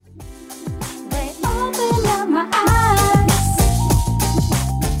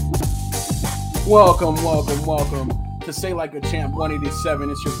Welcome to Say Like a Champ 187.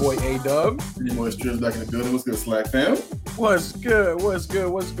 It's your boy A-Dub. Your boy Striz back in the building. What's good, Slack fam? What's good? What's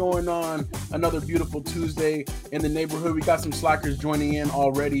going on? Another beautiful Tuesday in the neighborhood. We got some slackers joining in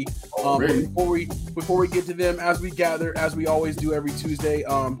already. Before we get to them, as we gather, as we always do every Tuesday,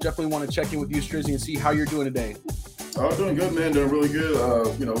 definitely want to check in with you, Strizzy, and see how you're doing today. I'm doing good, man. Doing really good.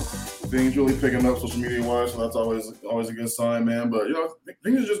 Things really picking up social media wise, so that's always a good sign, man. But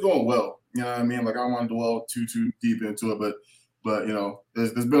things are just going well. You know what I mean? Like, I don't want to dwell too deep into it, but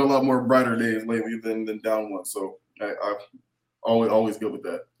there's been a lot more brighter days lately than down ones. So I always good with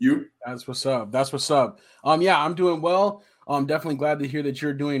that. You? That's what's up. Yeah, I'm doing well. I'm definitely glad to hear that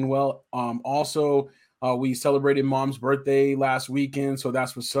you're doing well. Also, we celebrated Mom's birthday last weekend, so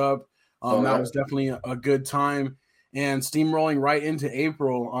that's what's up. That was definitely a good time. And steamrolling right into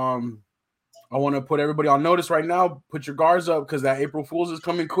April. I want to put everybody on notice right now. Put your guards up because that April Fool's is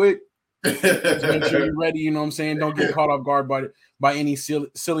coming quick. Just make sure you're ready. You know what I'm saying? Don't get caught off guard by any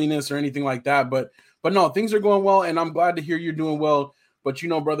silliness or anything like that. But no, things are going well, and I'm glad to hear you're doing well. But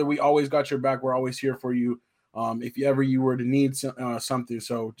brother, we always got your back. We're always here for you. If you were to need something,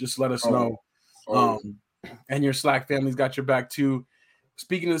 so just let us know. And your Slack family's got your back too.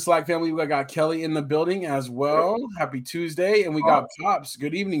 Speaking of the Slack family, we got Kelly in the building as well. Happy Tuesday. And we got Pops.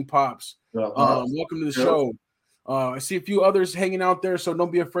 Good evening, Pops. Welcome to the show. I see a few others hanging out there, so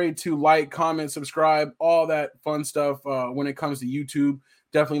don't be afraid to like, comment, subscribe, all that fun stuff when it comes to YouTube.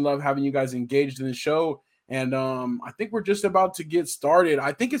 Definitely love having you guys engaged in the show. And I think we're just about to get started.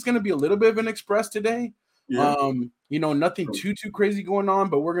 I think it's going to be a little bit of an express today. Yeah. Nothing too crazy going on,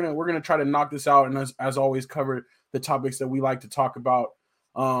 but we're gonna try to knock this out and as always cover the topics that we like to talk about.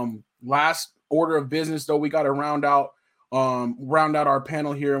 Last order of business though, we got to round out our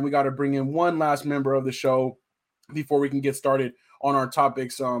panel here, and we got to bring in one last member of the show before we can get started on our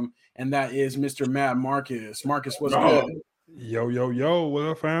topics. And that is Mr. Matt Marcus. Marcus, what's good? Yo, what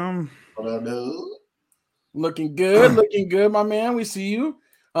up, fam? Looking good, my man. We see you.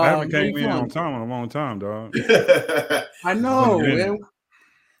 I haven't came in on time in a long time, dog. I know, man.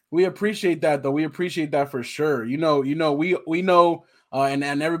 We appreciate that, though. We appreciate that for sure. We know, and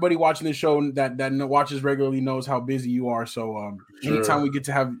everybody watching the show that watches regularly knows how busy you are. So anytime we get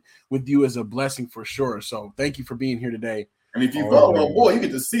to have with you is a blessing for sure. So thank you for being here today. And if you follow my boy, you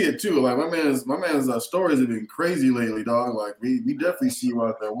get to see it too. Like my man's stories have been crazy lately, dog. Like we definitely see you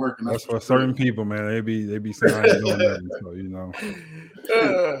out there working. That's for certain people, man. They be saying I ain't doing nothing,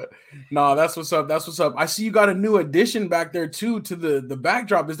 so No, that's what's up. I see you got a new addition back there too to the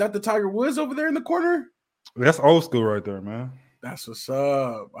backdrop. Is that the Tiger Woods over there in the corner? That's old school right there, man. That's what's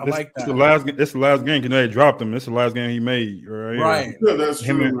up. I like that. It's the last game. They dropped him. It's the last game he made. Right. Yeah, that's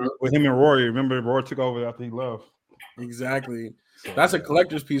true. With him and Rory. Remember, Rory took over after he left. Exactly. That's a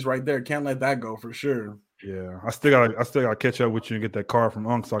collector's piece right there. Can't let that go for sure. Yeah, I still gotta catch up with you and get that card from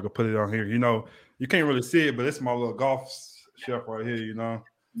Unc so I can put it on here. You can't really see it, but it's my little golf shelf right here.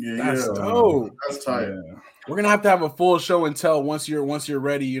 Yeah, that's dope. That's tight. Yeah. We're gonna have to have a full show and tell once you're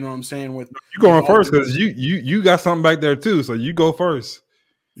ready. You know what I'm saying? With you going first because you got something back there too, so you go first.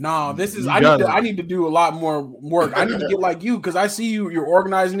 No, this is I need to do a lot more work. I need to get like you because I see you're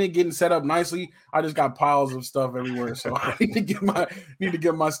organizing it, getting set up nicely. I just got piles of stuff everywhere, so I need to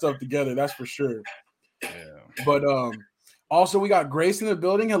get my stuff together. That's for sure. Yeah. But also we got Grace in the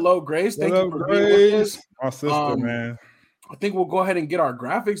building. Hello, Grace. Thank you for Grace. being with us. My sister, man. I think we'll go ahead and get our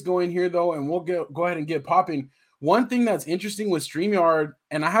graphics going here though, and we'll go ahead and get popping. One thing that's interesting with StreamYard,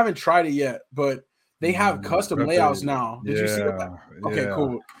 and I haven't tried it yet, but they have custom layouts now. Did you see that? Okay,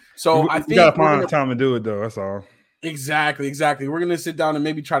 cool. So I think you gotta find time to do it though. That's all. Exactly. We're gonna sit down and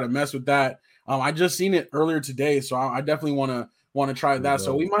maybe try to mess with that. I just seen it earlier today, so I definitely want to try that.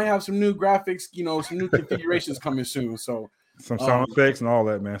 So we might have some new graphics, some new configurations coming soon. So some sound effects and all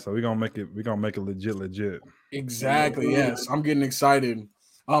that, man. So we're gonna make it legit. Exactly. Yes, I'm getting excited.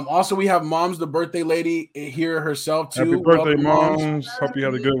 Also, we have Mom's the birthday lady here herself too. Happy birthday, Moms. Hope you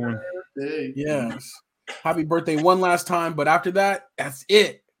had a good one. Yes. Happy birthday one last time, but after that, that's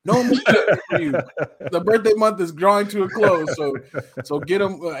it. No more for you. The birthday month is drawing to a close, so get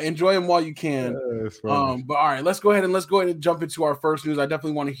them, enjoy them while you can. But all right, let's go ahead and jump into our first news. I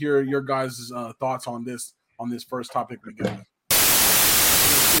definitely want to hear your guys' thoughts on this first topic we got.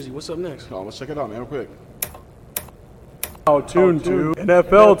 What's up next? Oh, let's check it out, man, real quick. Tuned to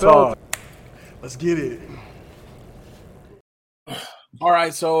NFL talk. Let's get it. All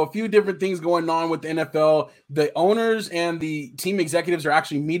right, so a few different things going on with the NFL. The owners and the team executives are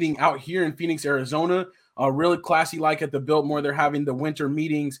actually meeting out here in Phoenix, Arizona. Really classy, like at the Biltmore. They're having the winter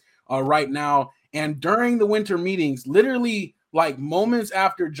meetings right now. And during the winter meetings, literally like moments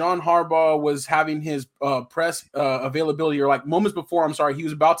after John Harbaugh was having his press availability, or like moments before, I'm sorry, he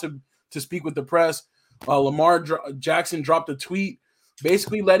was about to speak with the press, Lamar Jackson dropped a tweet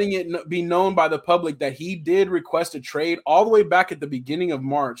basically letting it be known by the public that he did request a trade all the way back at the beginning of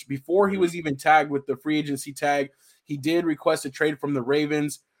March. Before he was even tagged with the free agency tag, he did request a trade from the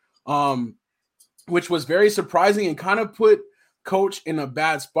Ravens, which was very surprising and kind of put Coach in a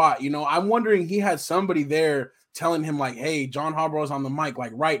bad spot. You know, I'm wondering he had somebody there telling him like, hey, John Harbaugh's on the mic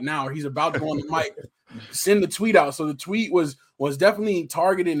like right now, or he's about to go on the mic, send the tweet out. So the tweet was definitely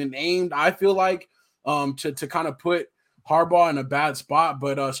targeted and aimed, I feel like, to kind of put Harbaugh in a bad spot.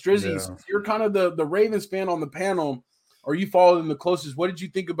 But Strizzy, you're kind of the Ravens fan on the panel, or you followed them the closest. What did you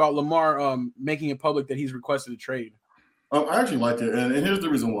think about Lamar making it public that he's requested a trade? I actually liked it, and here's the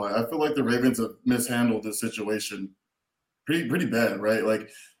reason why. I feel like the Ravens have mishandled this situation pretty bad, right? Like,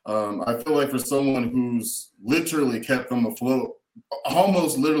 I feel like for someone who's literally kept them afloat,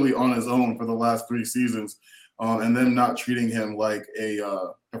 almost literally on his own for the last 3 seasons, and then not treating him like a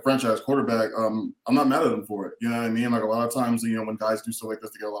franchise quarterback, I'm not mad at him for it. You know what I mean? Like a lot of times, you know, when guys do stuff like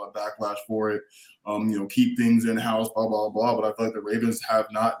this, they get a lot of backlash for it. You know, keep things in house, blah blah blah. But I feel like the Ravens have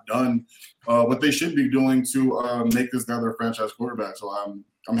not done what they should be doing to make this guy their franchise quarterback. So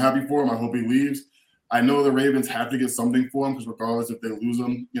I'm happy for him. I hope he leaves. I know the Ravens have to get something for him because regardless if they lose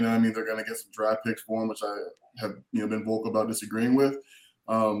him, you know what I mean, they're going to get some draft picks for him, which I have, you know, been vocal about disagreeing with.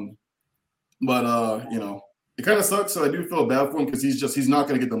 But you know, it kind of sucks. So I do feel bad for him because he's not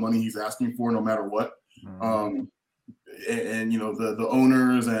going to get the money he's asking for no matter what. And you know, the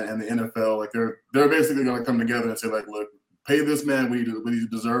owners and the NFL, like they're basically going to come together and say like, look, pay this man what he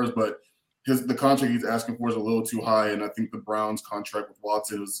deserves, but the contract he's asking for is a little too high. And I think the Browns contract with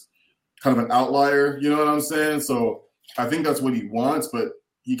Watson is kind of an outlier, you know what I'm saying? So I think that's what he wants, but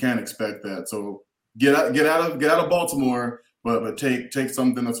he can't expect that. So get out of Baltimore, but take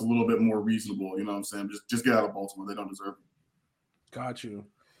something that's a little bit more reasonable. You know what I'm saying? Just get out of Baltimore. They don't deserve it. Got you,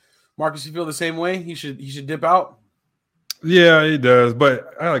 Marcus. You feel the same way? He should dip out. Yeah, he does.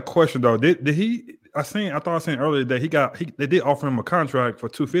 But I had a question though. Did he? I thought I seen earlier that they did offer him a contract for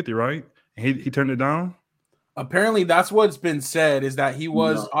 $250, right? And he turned it down. Apparently, that's what's been said, is that he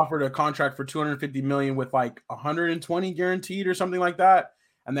was offered a contract for $250 million with like 120 guaranteed or something like that,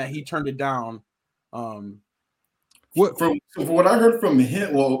 and that he turned it down. From what I heard from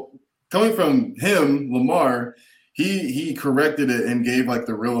him, well, coming from him, Lamar, he corrected it and gave like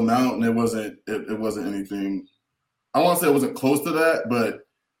the real amount, and it wasn't anything. I want to say it wasn't close to that, but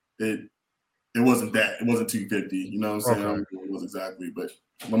it wasn't that. It wasn't 250. You know what I'm saying? Okay. I don't know what it was exactly, but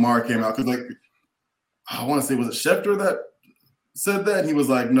Lamar came out because like. I want to say, was it Schefter that said that? He was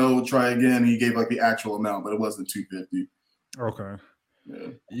like, no, try again. He gave like the actual amount, but it wasn't 250. Okay.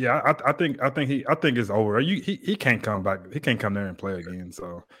 Yeah. I think it's over. He can't come back. He can't come there and play again.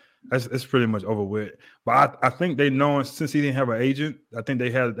 So it's pretty much over with. But I think they know, since he didn't have an agent, I think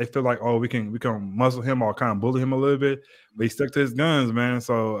they feel like, oh, we can muzzle him or kind of bully him a little bit. But he stuck to his guns, man.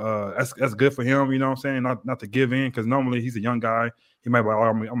 So that's good for him. You know what I'm saying? Not to give in, because normally he's a young guy. He might be like, oh,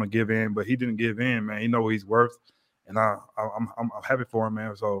 I'm gonna give in, but he didn't give in, man. He know what he's worth, and I'm happy for him,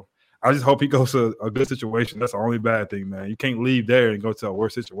 man. So I just hope he goes to a good situation. That's the only bad thing, man. You can't leave there and go to a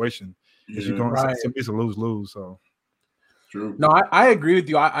worse situation. Because you're going to it's a lose. So true. No, I agree with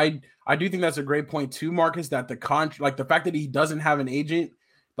you. I do think that's a great point too, Marcus. That the like the fact that he doesn't have an agent,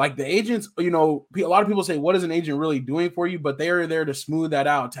 like the agents, you know, a lot of people say, what is an agent really doing for you? But they are there to smooth that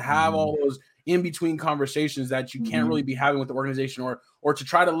out, to have all those in between conversations that you can't really be having with the organization, or to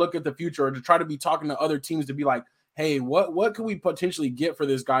try to look at the future, or to try to be talking to other teams to be like, hey, what could we potentially get for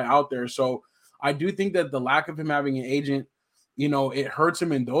this guy out there? So I do think that the lack of him having an agent, you know, it hurts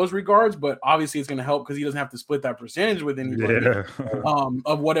him in those regards, but obviously it's going to help because he doesn't have to split that percentage with anybody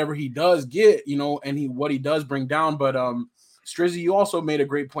of whatever he does get, you know, and what he does bring down. But Strizzy, you also made a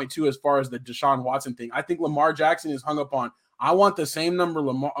great point too, as far as the Deshaun Watson thing. I think Lamar Jackson is hung up on, I want the same number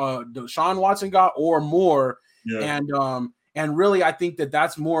Deshaun Watson got or more. Yeah. And really, I think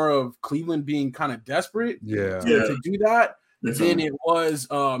that's more of Cleveland being kind of desperate to do that than it was,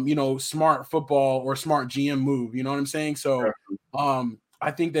 you know, smart football or smart GM move. You know what I'm saying? So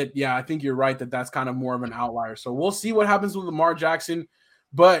I think you're right that that's kind of more of an outlier. So we'll see what happens with Lamar Jackson.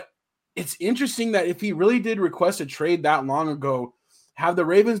 But it's interesting that if he really did request a trade that long ago, have the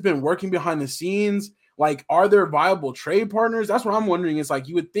Ravens been working behind the scenes? Like, are there viable trade partners? That's what I'm wondering. Is like,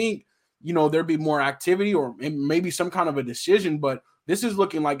 you would think, you know, there'd be more activity or maybe some kind of a decision, but this is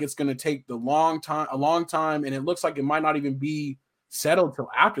looking like it's going to take a long time, and it looks like it might not even be settled till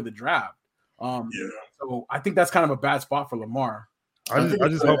after the draft. So I think that's kind of a bad spot for Lamar. I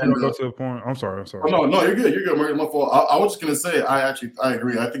just hope it don't go to a point. I'm sorry. Oh, no, you're good. You're good, Mark. My fault. I was just gonna say, I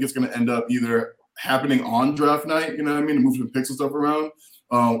agree. I think it's gonna end up either happening on draft night, you know what I mean, to move some picks and stuff around,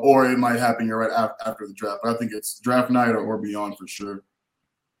 or it might happen right after the draft. But I think it's draft night or beyond for sure.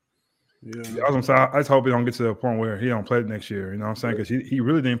 Yeah, I just hope it don't get to the point where he don't play next year. You know what I'm saying? Because he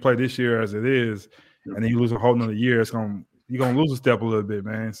really didn't play this year as it is, and then you lose a whole nother year. You're gonna lose a step a little bit,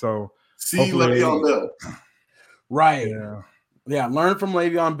 man. So see Le'Veon Bell, right? Yeah. Learn from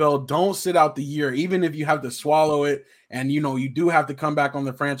Le'Veon Bell. Don't sit out the year, even if you have to swallow it. And you do have to come back on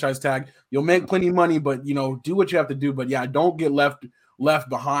the franchise tag. You'll make plenty of money, but do what you have to do. But yeah, don't get left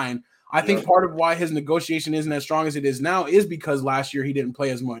behind. I think part of why his negotiation isn't as strong as it is now is because last year he didn't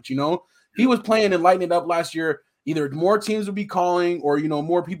play as much. He was playing and lighting it up last year. Either more teams would be calling or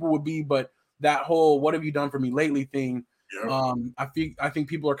more people would be. But that whole "what have you done for me lately" thing, I think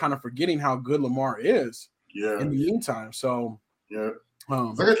people are kind of forgetting how good Lamar is. Yeah. In the meantime, so yeah.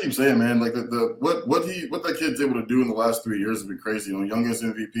 Like I keep saying, man, like what that kid's able to do in the last 3 years has been crazy. Youngest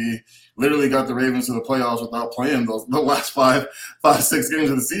MVP, literally got the Ravens to the playoffs without playing the last 5-6 games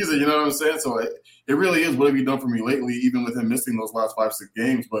of the season. You know what I'm saying? So it really is, what have you done for me lately? Even with him missing those last 5-6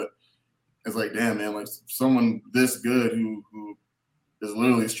 games, but it's like, damn, man, like someone this good who is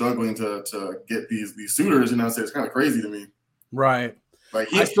literally struggling to get these suitors. It's kind of crazy to me. Right. Like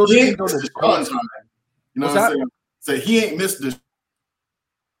he ain't missed Deshaun time. You know what I'm saying? Say he ain't missed this.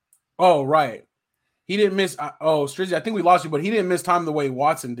 Oh, right. He didn't miss. Strizzy, I think we lost you, but he didn't miss time the way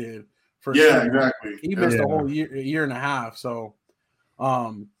Watson did. For sure. Exactly. He missed a whole year and a half. So,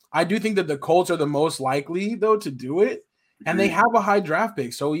 I do think that the Colts are the most likely though to do it, and they have a high draft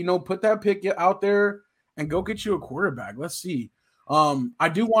pick. So put that pick out there and go get you a quarterback. Let's see. I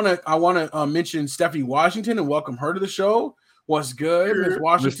want to mention Stephanie Washington and welcome her to the show. What's good, Ms.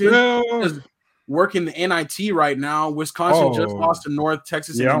 Washington? Is working the NIT right now. Wisconsin just lost to North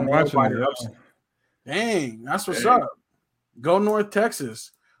Texas. Yeah, I'm watching it. Dang, that's what's up. Go North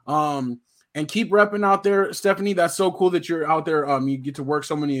Texas. And keep repping out there, Stephanie. That's so cool that you're out there. You get to work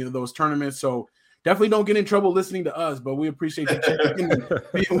so many of those tournaments. So definitely don't get in trouble listening to us, but we appreciate you checking and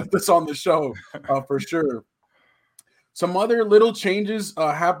being with us on the show for sure. Some other little changes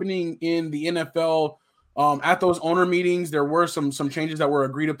happening in the NFL. At those owner meetings, there were some changes that were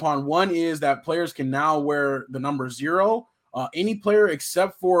agreed upon. One is that players can now wear the number 0. Any player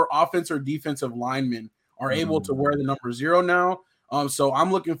except for offense or defensive linemen are able to wear the number 0 now. So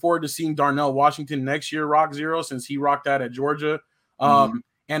I'm looking forward to seeing Darnell Washington next year rock 0 since he rocked that at Georgia.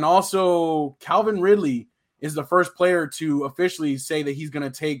 And also Calvin Ridley is the first player to officially say that he's going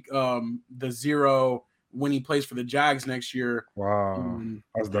to take the 0 when he plays for the Jags next year. Wow,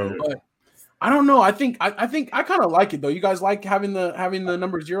 that's dope. But I don't know. I think I kind of like it though. You guys like having the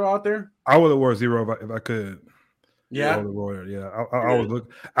number 0 out there? I would have wore 0 if I could. Yeah, I would have wore it. Yeah, I was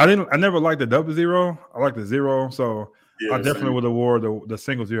look. I never liked the double 0. I like the 0. So I definitely would have wore the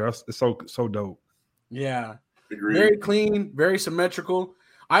single 0. It's so dope. Yeah, agreed. Very clean, very symmetrical.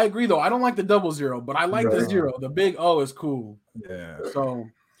 I agree though. I don't like the double 0, but I like the 0. The big O is cool. Yeah. So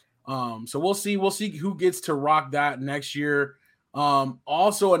we'll see. We'll see who gets to rock that next year.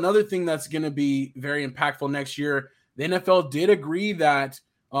 Also, another thing that's going to be very impactful next year, the NFL did agree that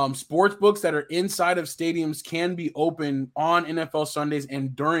sports books that are inside of stadiums can be open on NFL Sundays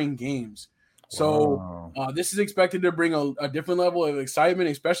and during games. So this is expected to bring a different level of excitement,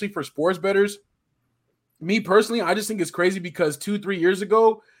 especially for sports bettors. Me personally, I just think it's crazy because 2-3 years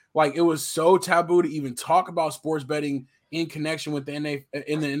ago, like it was so taboo to even talk about sports betting in connection with in the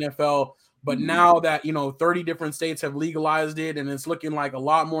NFL. But now that 30 different states have legalized it, and it's looking like a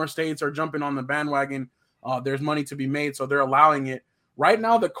lot more states are jumping on the bandwagon, there's money to be made, so they're allowing it. Right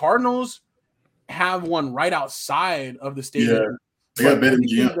now, the Cardinals have one right outside of the stadium. Yeah, they got betting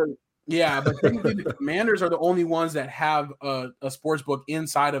gym. Yeah, but the Commanders are the only ones that have a sports book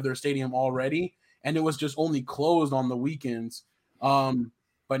inside of their stadium already, and it was just only closed on the weekends.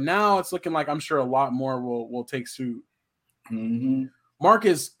 But now it's looking like I'm sure a lot more will take suit. Mm-hmm.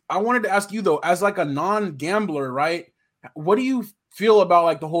 Marcus, I wanted to ask you though, as like a non-gambler, right? What do you feel about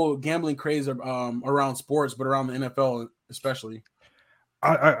like the whole gambling craze around sports, but around the NFL especially?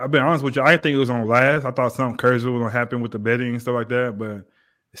 I'll be honest with you. I didn't think it was gonna last. I thought something crazy was gonna happen with the betting and stuff like that, but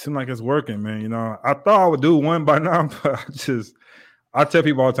it seemed like it's working, man. I thought I would do one by now, but I tell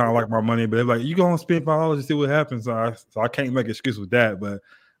people all the time I like my money, but they're like, you gonna spend $5 to see what happens. So I can't make an excuse with that. But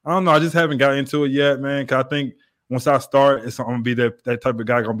I don't know. I just haven't got into it yet, man. Cause I think once I start, I'm gonna be that type of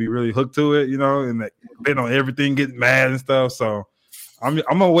guy gonna be really hooked to it, and like, bet on everything, getting mad and stuff. So I'm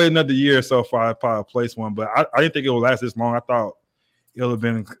gonna wait another year or so before I probably place one. But I didn't think it would last this long. I thought it would have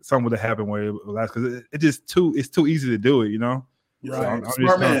been something would have happened where it would last because it's too easy to do it, Right.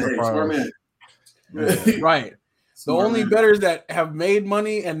 Smart man. Right. The only bettors that have made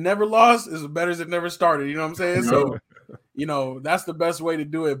money and never lost is the bettors that never started. You know what I'm saying? So, that's the best way to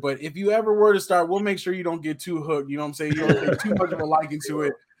do it. But if you ever were to start, we'll make sure you don't get too hooked. You know what I'm saying? You don't take too much of a liking to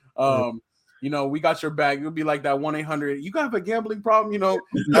it. We got your back. It'll be like that 1-800. You have a gambling problem,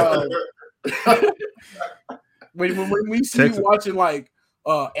 when we see you watching like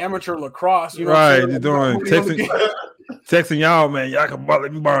amateur lacrosse, right? You're doing texting y'all, man. Y'all can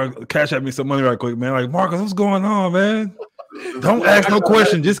let me borrow cash at me some money right quick, man. Like, Marcus, what's going on, man? Don't ask no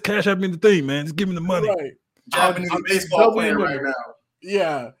question. Just cash at me the thing, man. Just give me the money. Right. I'm a baseball player right now.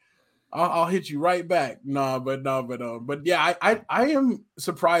 Yeah. I'll hit you right back. But yeah, I am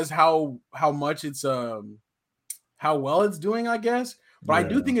surprised how much it's how well it's doing, I guess. But I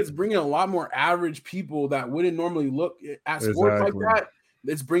do think it's bringing a lot more average people that wouldn't normally look at sports like that.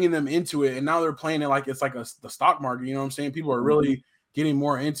 It's bringing them into it, and now they're playing it like it's like the stock market. You know what I'm saying? People are really getting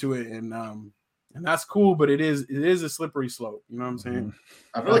more into it, and that's cool. But it is a slippery slope. You know what I'm saying?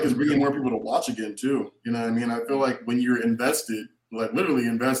 I feel like it's bringing more people to watch again too. You know what I mean? I feel like when you're invested, like literally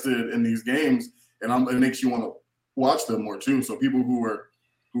invested in these games, and it makes you want to watch them more too. So people who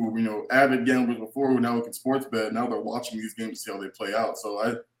avid gamblers before, who now can sports bet, now they're watching these games to see how they play out. So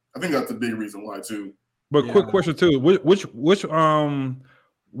I think that's a big reason why too. But quick question too: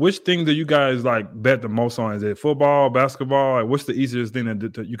 which thing do you guys like bet the most on? Is it football, basketball? Like, what's the easiest thing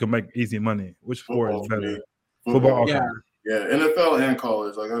that you can make easy money? Which sport is better? Football. Yeah. Yeah, NFL and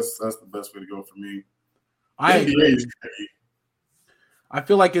college. Like that's the best way to go for me. I agree. I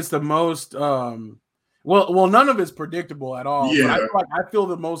feel like it's the most well, none of it's predictable at all. Yeah. But I feel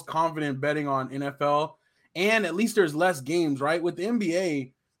the most confident betting on NFL, and at least there's less games, right? With the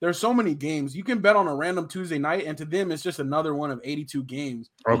NBA, there's so many games. You can bet on a random Tuesday night, and to them, it's just another one of 82 games.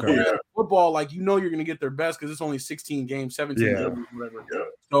 Okay. Yeah. Football, like you're going to get their best because it's only 16 games, 17 games, whatever. Yeah.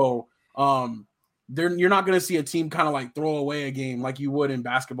 So you're not going to see a team kind of like throw away a game like you would in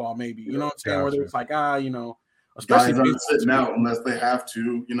basketball, maybe. You know what I'm saying? Where it's like, especially guys aren't sitting out unless they have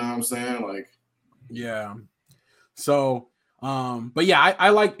to. You know what I'm saying? Like, yeah. So, but yeah, I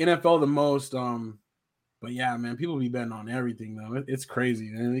like NFL the most. But yeah, man, people be betting on everything though. It's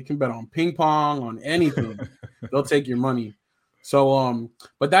crazy, man. They can bet on ping pong, on anything. They'll take your money. So,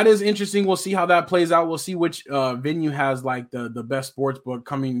 but that is interesting. We'll see how that plays out. We'll see which venue has like the best sports book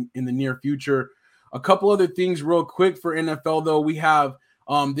coming in the near future. A couple other things real quick for NFL though. We have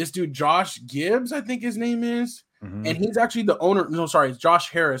this dude Josh Gibbs, I think his name is, and he's actually the owner. No, sorry, it's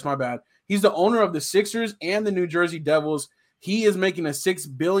Josh Harris. My bad. He's the owner of the Sixers and the New Jersey Devils. He is making a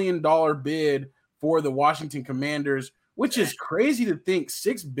 $6 billion bid for the Washington Commanders, which is crazy to think.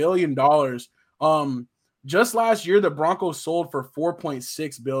 $6 billion. Just last year, the Broncos sold for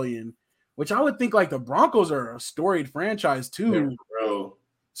 $4.6 billion, which I would think like the Broncos are a storied franchise too. Yeah, bro.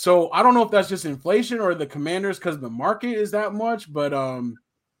 So I don't know if that's just inflation or the Commanders because the market is that much, but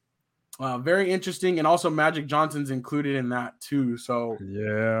very interesting. And also Magic Johnson's included in that too. So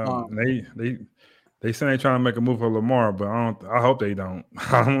yeah, they say they're trying to make a move for Lamar, but I hope they don't.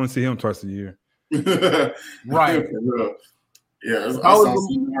 I don't want to see him twice a year. Right. Yeah, I saw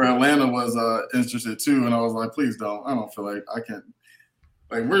where Atlanta was interested too, and I was like, please don't. I don't feel like I can.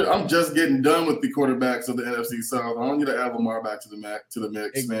 Like I'm just getting done with the quarterbacks of the NFC South. I want you to add Lamar back to the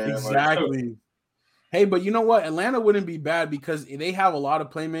mix, man. Exactly. Like, hey, but you know what? Atlanta wouldn't be bad because they have a lot of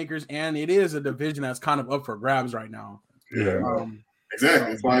playmakers, and it is a division that's kind of up for grabs right now. Yeah,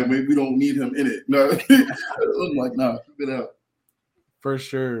 exactly. It's why we don't need him in it. No, I'm like, nah, keep it out. For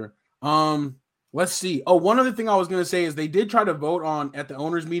sure. Let's see. Oh, one other thing I was going to say is they did try to vote on at the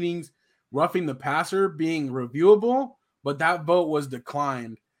owners' meetings, roughing the passer being reviewable, but that vote was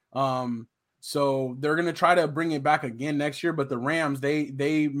declined. So they're going to try to bring it back again next year. But the Rams,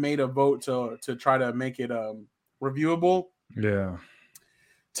 they made a vote to try to make it reviewable. Yeah.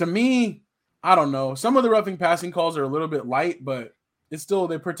 To me, I don't know. Some of the roughing passing calls are a little bit light, but it's still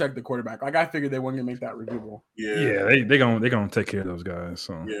they protect the quarterback. Like I figured they weren't gonna make that reviewable. Yeah, they gonna take care of those guys.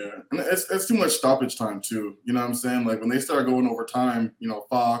 So yeah, and it's too much stoppage time too. You know what I'm saying? Like when they start going over time,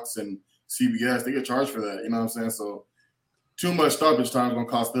 Fox and CBS, they get charged for that. You know what I'm saying? So too much stoppage time is gonna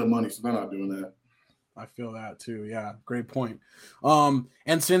cost them money, so they're not doing that. I feel that too. Yeah, great point. And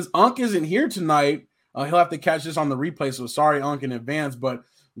since Unc isn't here tonight, he'll have to catch this on the replay. So sorry, Unc, in advance, but.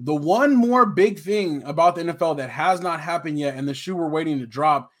 The one more big thing about the NFL that has not happened yet, and the shoe we're waiting to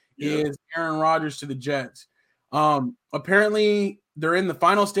drop, is Aaron Rodgers to the Jets. Apparently, they're in the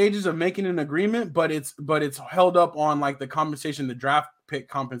final stages of making an agreement, but it's held up on like the compensation, the draft pick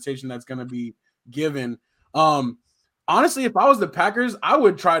compensation that's going to be given. Honestly, if I was the Packers, I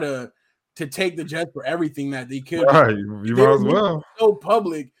would try to to take the Jets for everything that they could. Right, you might as well. So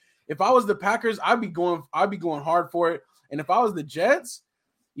public. If I was the Packers, I'd be going hard for it. And if I was the Jets,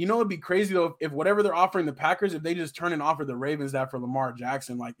 it'd be crazy though if whatever they're offering the Packers, if they just turn and offer the Ravens that for Lamar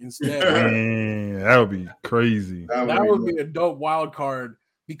Jackson, like instead. Man, that would be crazy. That would be a dope wild card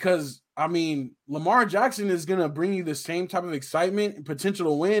because Lamar Jackson is gonna bring you the same type of excitement and potential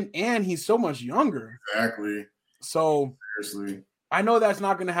to win, and he's so much younger. Exactly. So seriously, I know that's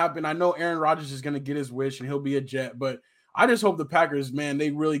not gonna happen. I know Aaron Rodgers is gonna get his wish and he'll be a Jet, but I just hope the Packers, man,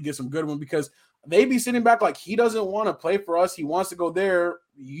 they really get some good one because they be sitting back like he doesn't want to play for us. He wants to go there.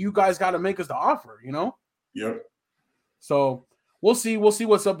 You guys got to make us the offer, Yep. So we'll see. We'll see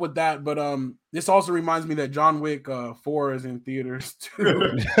what's up with that. But this also reminds me that John Wick 4 is in theaters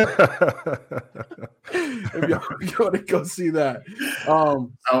too. If y'all want to go see that,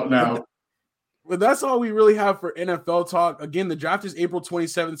 out now. But that's all we really have for NFL talk. Again, the draft is April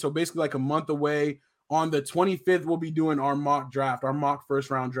 27th, so basically like a month away. On the 25th, we'll be doing our mock draft, our mock first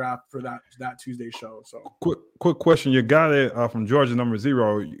round draft for that Tuesday show. So, quick question: your guy that from Georgia, number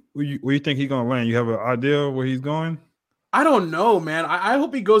 0, where you think he's gonna land? You have an idea where he's going? I don't know, man. I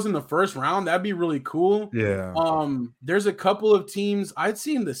hope he goes in the first round. That'd be really cool. Yeah. There's a couple of teams I'd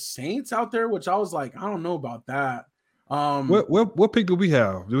seen the Saints out there, which I was like, I don't know about that. What pick do we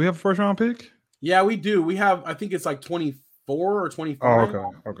have? Do we have a first round pick? Yeah, we do. We have. I think it's like 24 or 25.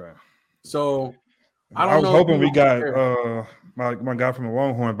 Oh, okay. So. I was hoping we got my guy from the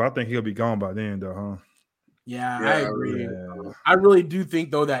Longhorn, but I think he'll be gone by then, though, huh? Yeah, I agree. Yeah. I really do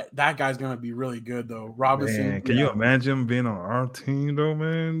think though that guy's gonna be really good though. Robinson. Man, can you imagine him being on our team though,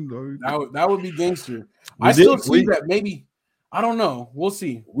 man? That would be gangster. I still see that maybe. I don't know. We'll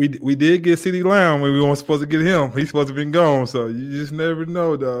see. We did get CeeDee Lamb when we weren't supposed to get him. He's supposed to be gone, so you just never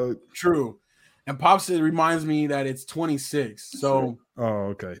know, dog. True. And Pops reminds me that it's 26. So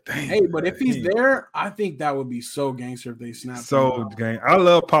okay. Dang, hey, but if he's there, I think that would be so gangster if they snap. So gang. I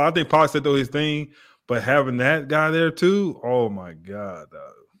love Pop. I think Pop said though his thing, but having that guy there too, oh my God.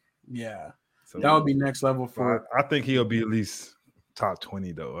 Yeah. So that would be next level for I think he'll be at least top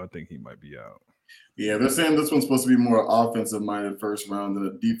 20 though. I think he might be out. Yeah, they're saying this one's supposed to be more offensive minded first round than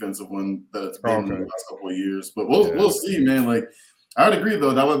a defensive one that it's been in the last couple of years. But we'll see, man. Like I would agree,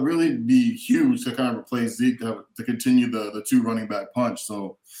 though. That would really be huge to kind of replace Zeke to continue the 2 running back punch.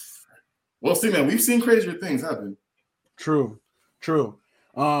 So we'll see, man. We've seen crazier things happen. True.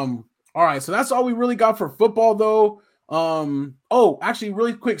 All right, so that's all we really got for football, though. Actually,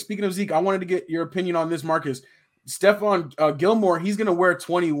 really quick, speaking of Zeke, I wanted to get your opinion on this, Marcus. Stephon Gilmore, he's going to wear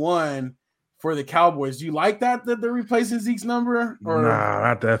 21 for the Cowboys. Do you like that they're replacing Zeke's number? Or? Nah,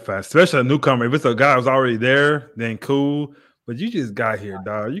 not that fast. Especially a newcomer. If it's a guy who's already there, then cool. But you just got here,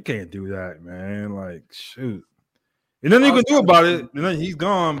 dog. You can't do that, man. Like, shoot. And nothing you can do about it. And then he's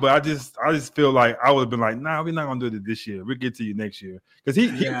gone. But I just feel like I would have been like, nah, we're not gonna do it this year. We'll get to you next year. Because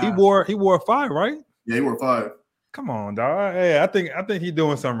he wore a 5, right? Yeah, he wore 5. Come on, dog. Hey, I think he's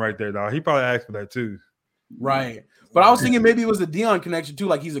doing something right there, dog. He probably asked for that too. Right. But I was thinking maybe it was a Dion connection too.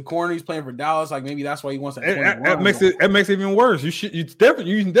 Like he's a corner, he's playing for Dallas. Like maybe that's why he wants that. That makes it even worse. You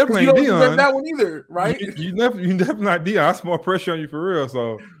definitely ain't Dion. That one either, right? You definitely not Dion. That's more pressure on you for real.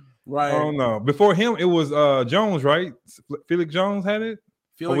 So right. I don't know. Before him, it was Jones, right? Felix Jones had it.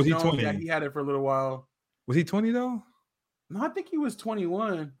 Or was he 20? Yeah, he had it for a little while. Was he 20 though? No, I think he was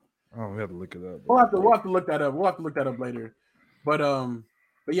 21. Oh, we have to look it up. We'll have to look that up. We'll have to look that up later.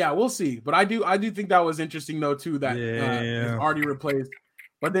 But yeah, we'll see. But I do think that was interesting though too that it's already replaced.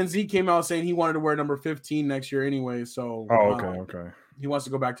 But then Zeke came out saying he wanted to wear number 15 next year anyway. So okay. He wants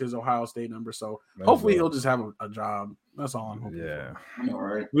to go back to his Ohio State number. So hopefully he'll just have a job. That's all I'm hoping. Yeah. All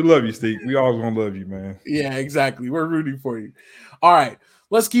right. We love you, Steve. We always gonna love you, man. Yeah, exactly. We're rooting for you. All right.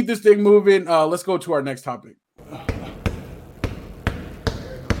 Let's keep this thing moving. Let's go to our next topic.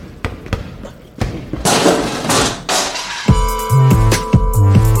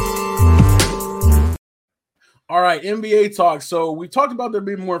 All right, NBA talk. So we talked about there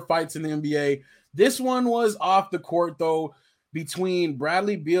being more fights in the NBA. This one was off the court, though, between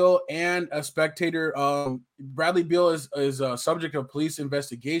Bradley Beal and a spectator. Bradley Beal is a subject of police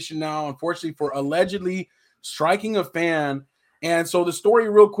investigation now, unfortunately, for allegedly striking a fan. And so the story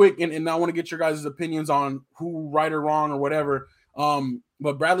real quick, and I want to get your guys' opinions on who right or wrong or whatever.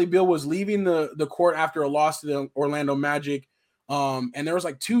 But Bradley Beal was leaving the court after a loss to the Orlando Magic. And there was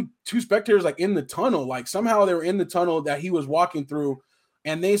like two spectators like in the tunnel, like somehow they were in the tunnel that he was walking through,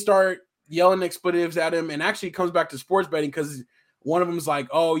 and they start yelling expletives at him. And actually it comes back to sports betting because one of them is like,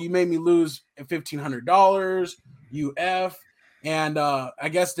 "Oh, you made me lose $1,500, you F." And I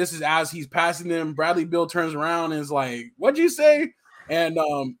guess this is as he's passing them. Bradley Beal turns around and is like, "What'd you say?" and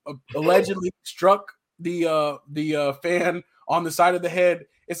allegedly struck the fan on the side of the head.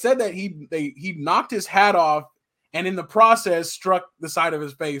 It said that he knocked his hat off, and in the process struck the side of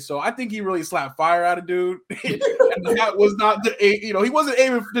his face. So I think he really slapped fire out of dude. And that was not he wasn't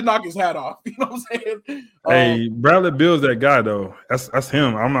aiming to knock his hat off. You know what I'm saying? Hey, Bradley Beal's that guy though. That's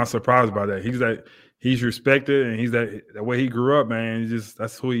him. I'm not surprised by that. He's respected, and he's that way he grew up, man.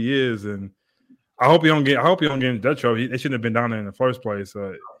 That's who he is, and I hope he don't get in that trouble. They shouldn't have been down there in the first place.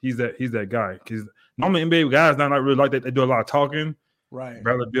 He's that guy. Because normally NBA guys not really like that. They do a lot of talking. Right.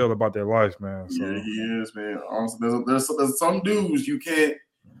 Bradley Beal about their life, man. So. Yeah, he is, man. Honestly, there's some dudes you can't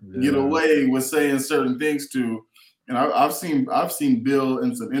get away with saying certain things to. And I've seen Bill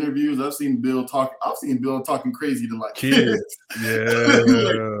in some interviews. I've seen Bill talking crazy to like kids.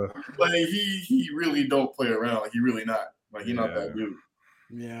 Yeah. like he really don't play around. Like he really not. Like he's not that dude.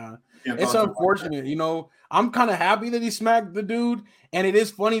 Yeah. It's unfortunate, I'm kind of happy that he smacked the dude, and it is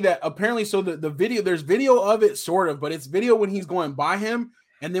funny that apparently the video, there's video of it sort of, but it's video when he's going by him,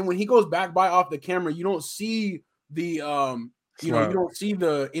 and then when he goes back by off the camera, you don't see the you don't see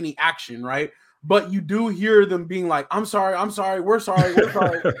any action, right? But you do hear them being like, I'm sorry, we're sorry,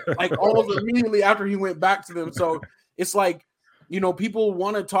 like almost immediately after he went back to them. So it's like, people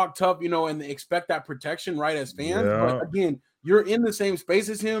want to talk tough, and they expect that protection, right, as fans. Yeah. But again, you're in the same space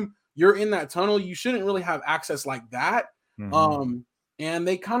as him. You're in that tunnel. You shouldn't really have access like that. Mm-hmm. And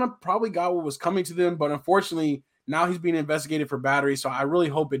they kind of probably got what was coming to them, but unfortunately, now he's being investigated for battery. So I really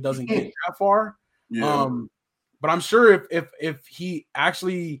hope it doesn't get that far. Yeah. But I'm sure if he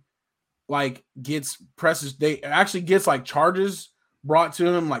actually gets charges brought to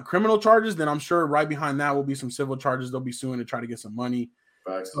him, like criminal charges, then I'm sure right behind that will be some civil charges. They'll be suing to try to get some money.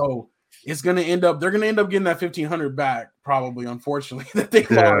 Facts. So they're going to end up getting that $1,500 back, probably, unfortunately, that they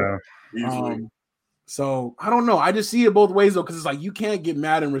lost. So I don't know. I just see it both ways though, because it's like you can't get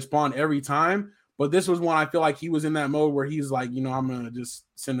mad and respond every time. But this was one I feel like he was in that mode where he's like, I'm gonna just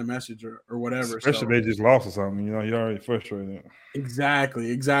send a message or whatever. Especially if they just lost or something, he already frustrated.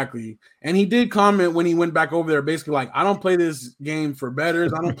 Exactly. And he did comment when he went back over there, basically like, I don't play this game for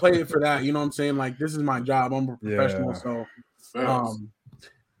bettors. I don't play it for that. You know what I'm saying? Like, this is my job. I'm a professional.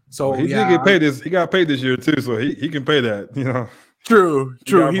 So he did get paid this. He got paid this year too, so he can pay that. True.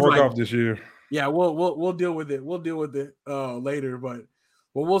 He's work off this year. Yeah, we'll deal with it. We'll deal with it later, but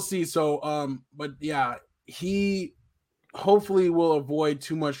we'll see. So but yeah, he hopefully will avoid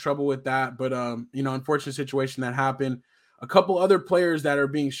too much trouble with that. But unfortunate situation that happened. A couple other players that are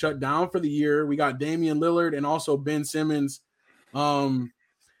being shut down for the year. We got Damian Lillard and also Ben Simmons. And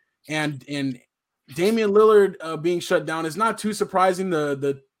Damian Lillard being shut down is not too surprising.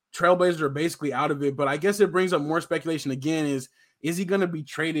 The Trailblazers are basically out of it, but I guess it brings up more speculation again. Is he going to be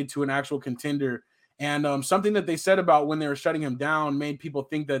traded to an actual contender? And something that they said about when they were shutting him down made people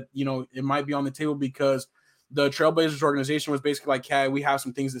think that, it might be on the table because the Trailblazers organization was basically like, hey, we have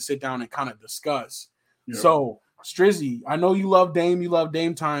some things to sit down and kind of discuss. Yeah. So, Strizzy, I know you love Dame. You love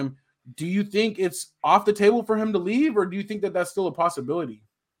Dame time. Do you think it's off the table for him to leave, or do you think that that's still a possibility?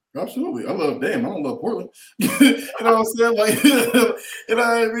 Absolutely. I love Dame. I don't love Portland. You know what I'm saying? Like, you know what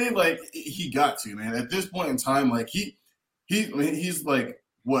I mean? Like, he got to, man. At this point in time, like, he's like,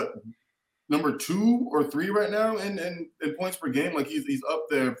 what, number 2 or 3 right now in points per game? Like, he's up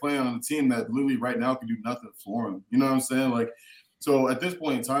there playing on a team that literally right now can do nothing for him. You know what I'm saying? Like, so at this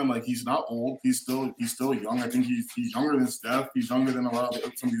point in time, like, he's not old. He's still young. I think he's younger than Steph. He's younger than a lot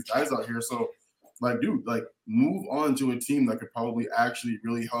of some of these guys out here. So, like, dude, like, move on to a team that could probably actually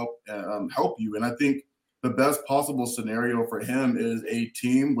really help you. And I think the best possible scenario for him is a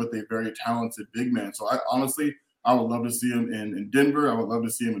team with a very talented big man. So I would love to see him in Denver. I would love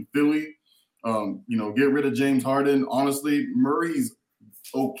to see him in Philly. Get rid of James Harden. Honestly, Murray's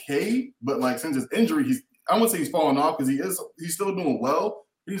okay, but like since his injury, I wouldn't say he's falling off because he's still doing well.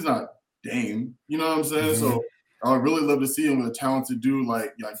 He's not Dame. You know what I'm saying? Mm-hmm. So I would really love to see him with a talented dude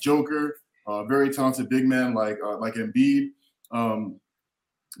like Joker. Very talented big man like Embiid.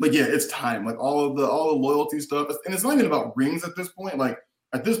 But yeah, it's time. Like all the loyalty stuff, and it's not even about rings at this point. Like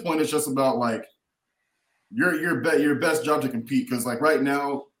at this point, it's just about like your best job to compete. Because like right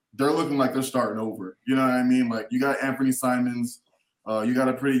now, they're looking like they're starting over. You know what I mean? Like you got Anthony Simons, you got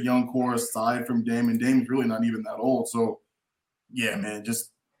a pretty young core aside from Dame, and Dame's really not even that old. So yeah, man,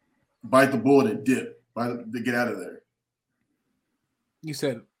 just bite the bullet and dip. To get out of there. You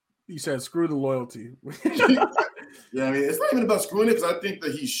said screw the loyalty. Yeah, I mean, it's not even about screwing it because I think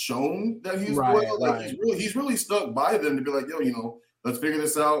that he's shown that he's loyal. Like he's really stuck by them to be like, yo, let's figure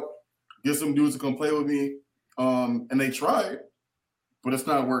this out. Get some dudes to come play with me. And they tried, but it's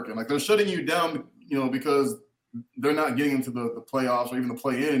not working. Like they're shutting you down, because they're not getting into the playoffs or even the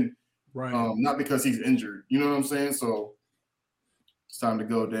play-in, right? Not because he's injured. You know what I'm saying? So it's time to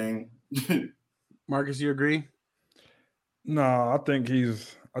go, Dane. Marcus, you agree? No, I think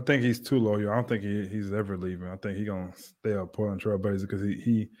he's too loyal. I don't think he's ever leaving. I think he's gonna stay at Portland Trailblazers because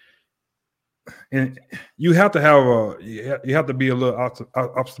he and you have to you have to be a little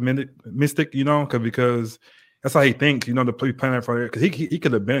optimistic, you know, because that's how he thinks, you know, the play planning for it. Because he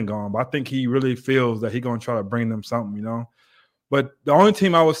could have been gone, but I think he really feels that he's gonna try to bring them something, you know. But the only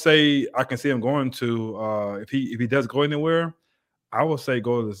team I would say I can see him going to, if he does go anywhere, I would say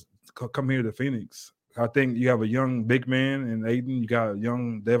come here to Phoenix. I think you have a young big man in Aiden. You got a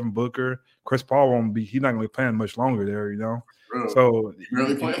young Devin Booker. Chris Paul he's not gonna be playing much longer there, you know. Really? So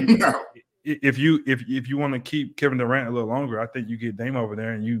really playing now. If you want to keep Kevin Durant a little longer, I think you get Dame over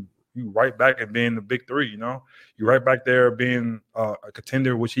there and you right back at being the big three, you know. You're right back there being a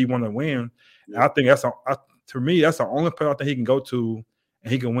contender, which he want to win. Yeah. I think to me, that's the only player I think he can go to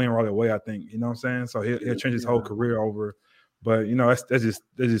and he can win right away, I think. You know what I'm saying? So he'll change his whole career over. But, you know, that's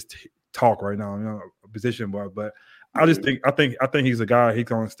just talk right now, you know, position. But I just think he's a guy, he's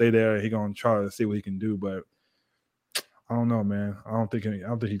going to stay there and he's going to try to see what he can do. But I don't know, man. I don't think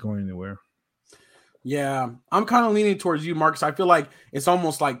he's going anywhere. Yeah, I'm kind of leaning towards you, Marcus. I feel like it's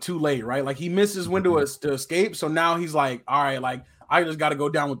almost like too late, right? Like he missed his window to escape, so now he's like, all right, like I just got to go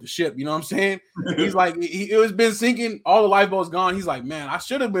down with the ship. You know what I'm saying? He's like, it was been sinking, all the lifeboats gone. He's like, man, I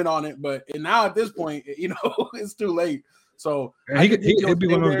should have been on it, but now at this point, you know, it's too late. So he'd be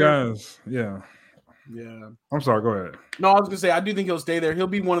one of those guys. Yeah. I'm sorry. Go ahead. No, I was gonna say I do think he'll stay there. He'll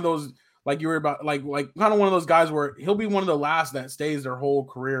be one of those. Like you were about, like kind of one of those guys where he'll be one of the last that stays their whole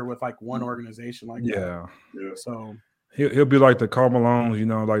career with like one organization like that. Yeah. So he'll be like the Karl Malones, you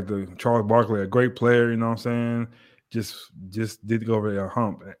know, like the Charles Barkley, a great player, you know what I'm saying? Just did go over there a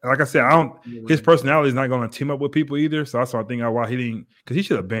hump. Like I said, his personality is not going to team up with people either. So that's why I think why he didn't, because he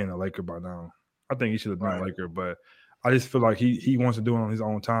should have been a Laker by now. I think he should have been a Laker, but I just feel like he wants to do it on his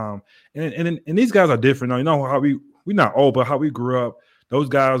own time. And these guys are different. You know how we're not old, but how we grew up. Those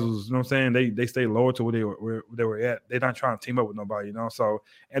guys was, you know what I'm saying, they stay lower to where they were at. They're not trying to team up with nobody, you know. So,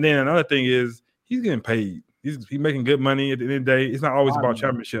 and then another thing is he's getting paid. He's making good money at the end of the day. It's not always about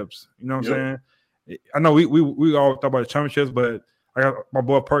championships. You know what I'm saying? I know we all talk about championships, but I got my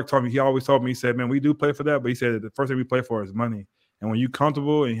boy Perk told me, he always told me, he said, man, we do play for that, but he said the first thing we play for is money. And when you're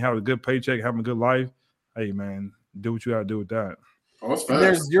comfortable and you have a good paycheck, having a good life, hey man, do what you gotta do with that. Oh, that's fast.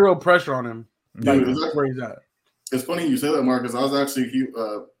 There's zero pressure on him. Dude, that's where he's at. It's funny you say that, Marcus. I was actually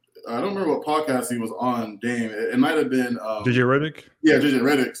I don't remember what podcast he was on, Dame. It might have been JJ Redick? Yeah, JJ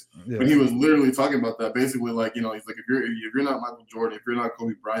Redick's. Yeah. But he was literally talking about that. Basically, like, you know, he's like, if you're not Michael Jordan, if you're not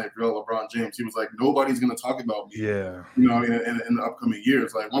Kobe Bryant, if you're not LeBron James, he was like, nobody's gonna talk about me. Yeah. You know, in the upcoming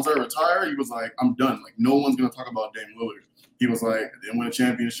years. Like once I retire, he was like, I'm done. Like no one's gonna talk about Dame Lillard. He was like, I didn't win a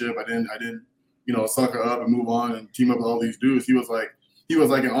championship. I didn't, you know, sucker up and move on and team up with all these dudes. He was like,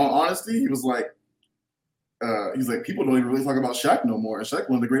 in all honesty, he's like, people don't even really talk about Shaq no more. And Shaq,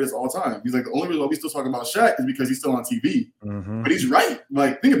 one of the greatest of all time. He's like, the only reason why we still talk about Shaq is because he's still on TV. Mm-hmm. But he's right.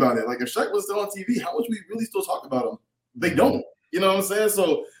 Like, think about it. Like, if Shaq was still on TV, how much we really still talk about him? They don't. You know what I'm saying?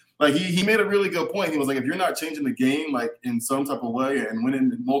 So, like, he made a really good point. He was like, if you're not changing the game, like, in some type of way and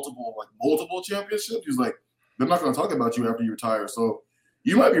winning multiple championships, he's like, they're not going to talk about you after you retire. So,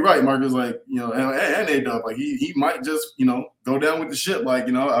 you might be right, Marcus. Like, you know, and A-Dub, like he might just, you know, go down with the ship. Like,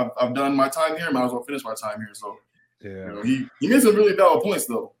 you know, I've done my time here. Might as well finish my time here. So, yeah, you know, he made some really valid points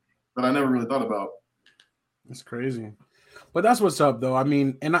though that I never really thought about. That's crazy, but that's what's up though. I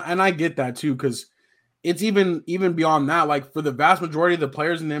mean, and I get that too, because it's even beyond that. Like for the vast majority of the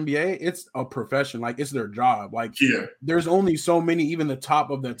players in the NBA, it's a profession. Like it's their job. Like there's only so many, even the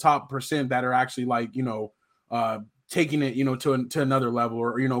top of the top percent that are actually like, you know, taking it, you know, to another level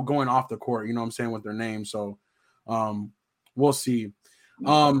or, you know, going off the court, you know what I'm saying, with their name. So we'll see.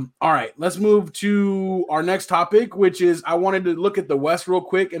 All right, let's move to our next topic, which is I wanted to look at the West real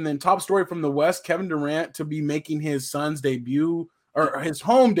quick. And then top story from the West, Kevin Durant to be making his Suns debut or his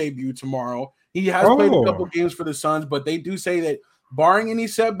home debut tomorrow. He has played a couple games for the Suns, but they do say that barring any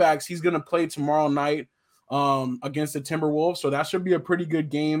setbacks, he's going to play tomorrow night against the Timberwolves. So that should be a pretty good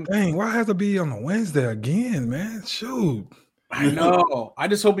game. Dang, why has to be on a Wednesday again, man? Shoot. I know. I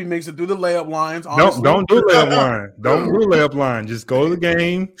just hope he makes it through the layup lines. Honestly. Don't do layup line. Don't do layup line. Just go to the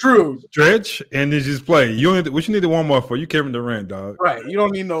game. True. Stretch and then just play. You don't need what you need to warm up for. You Kevin Durant, dog. Right. You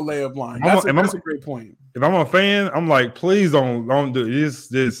don't need no layup line. That's a great point. If I'm a fan, I'm like, please don't do this.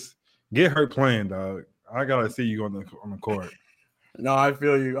 Just get hurt playing, dog. I gotta see you on the court. No, I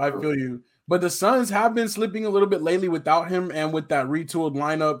feel you. But the Suns have been slipping a little bit lately without him and with that retooled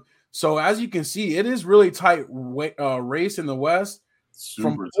lineup. So as you can see, it is really tight race in the West.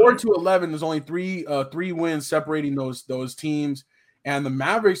 From 4 to 11, there's only three wins separating those teams, and the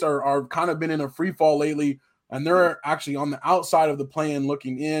Mavericks are kind of been in a free fall lately, and they're actually on the outside of the play-in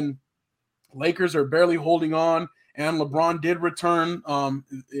looking in. Lakers are barely holding on, and LeBron did return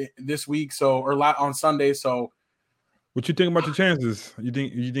this week, on Sunday. So, what you think about the chances? You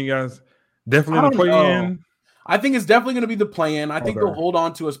think guys definitely I in the don't know. play-in? I think it's definitely going to be the play-in. I think they'll hold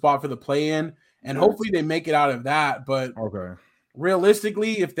on to a spot for the play-in, and hopefully they make it out of that. But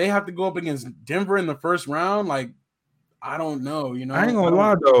realistically, if they have to go up against Denver in the first round, like, I don't know. You know, I ain't gonna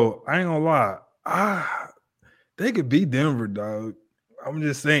lie though. They could beat Denver, dog. I'm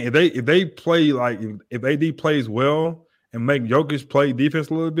just saying if they play like if AD plays well and make Jokic play defense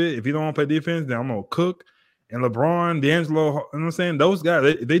a little bit. If he don't want to play defense, then I'm gonna cook. And LeBron, D'Angelo, you know what I'm saying? Those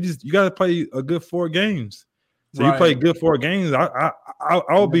guys, they just you got to play a good 4 games. So you play good 4 games. I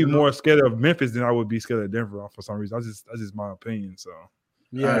would be more scared of Memphis than I would be scared of Denver for some reason. That's just my opinion. So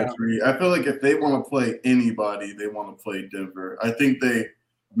I agree. I feel like if they want to play anybody, they want to play Denver. I think they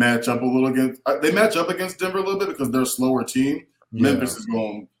match up a little against. They match up against Denver a little bit because they're a slower team. Yeah. Memphis is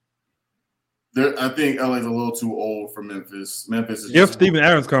going. I think LA's a little too old for Memphis. Memphis is. If Steven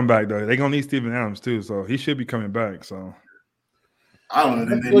Adams come back though, they're gonna need Steven Adams too, so he should be coming back. So I don't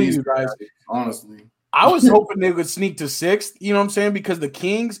know. They need you guys. Honestly, I was hoping they would sneak to 6th. You know what I'm saying? Because the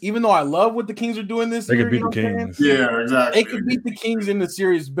Kings, even though I love what the Kings are doing this year, could beat the Kings. Yeah, exactly. They could beat the Kings in the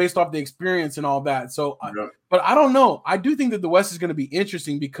series based off the experience and all that. So, but I don't know. I do think that the West is going to be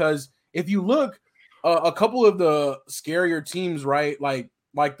interesting because if you look, a couple of the scarier teams, right? Like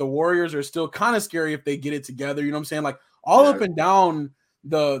the Warriors are still kind of scary if they get it together. You know what I'm saying? Like all up and down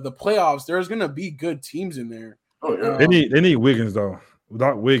the playoffs, there's going to be good teams in there. Oh yeah. They need Wiggins though.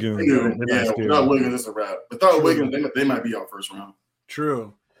 Without Wiggins, without Wiggins, it's a wrap. Without Wiggins, they might be out first round.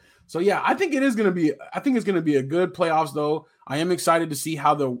 True. So yeah, I think it's gonna be a good playoffs though. I am excited to see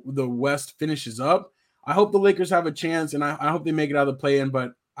how the West finishes up. I hope the Lakers have a chance, and I hope they make it out of the play-in.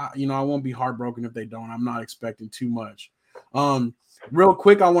 But I won't be heartbroken if they don't. I'm not expecting too much. Real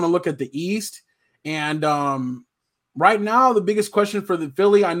quick, I want to look at the East, and right now the biggest question for the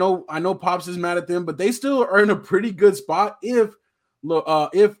Philly. I know Pops is mad at them, but they still are in a pretty good spot if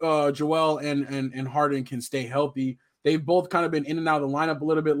Joel and Harden can stay healthy. They've both kind of been in and out of the lineup a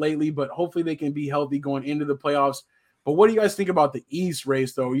little bit lately, but hopefully they can be healthy going into the playoffs. But what do you guys think about the East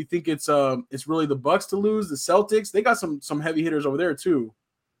race, though? You think it's really the Bucks to lose, the Celtics? They got some heavy hitters over there too.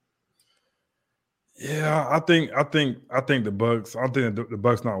 Yeah, I think the Bucks. I think the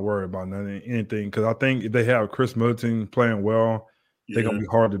Bucks not worried about anything because I think if they have Chris Middleton playing well, they're gonna be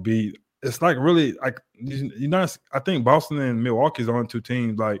hard to beat. It's like really like you're not. I think Boston and Milwaukee's on 2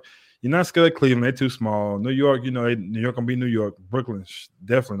 teams. Like you're not scared of Cleveland; they're too small. New York, New York gonna be New York. Brooklyn's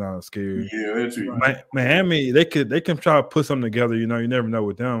definitely not scared. Yeah, they're too. Miami, they can try to put something together. You never know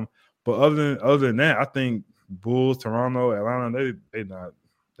with them. But other than that, I think Bulls, Toronto, Atlanta, they not.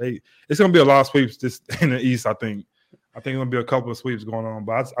 It's gonna be a lot of sweeps this in the East. I think it's gonna be a couple of sweeps going on.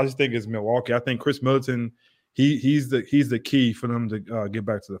 But I just think it's Milwaukee. I think Chris Middleton. He's the key for them to get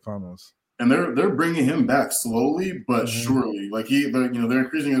back to the finals. And they're bringing him back slowly but surely. Like they're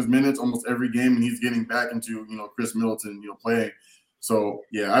increasing his minutes almost every game, and he's getting back into Chris Middleton playing. So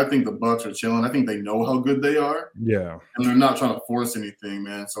yeah, I think the Bucks are chilling. I think they know how good they are. Yeah, and they're not trying to force anything,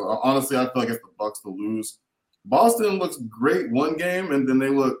 man. So honestly, I feel like it's the Bucks to lose. Boston looks great one game, and then they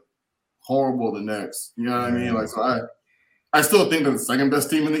look horrible the next. You know what I mean? Like so, I still think they're the second best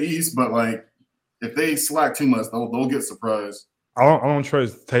team in the East, but like. If they slack too much, they'll get surprised. I don't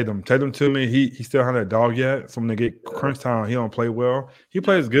trust Tatum. Tatum to me, he still has that dog yet. So when they get crunch time, he don't play well. He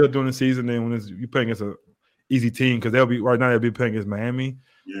plays good during the season. Then when you play against an easy team, because they'll be playing against Miami.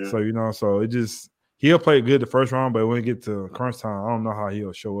 Yeah. So so it just he'll play good the first round, but when it get to crunch time, I don't know how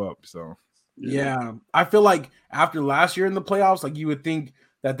he'll show up. So yeah, I feel like after last year in the playoffs, like you would think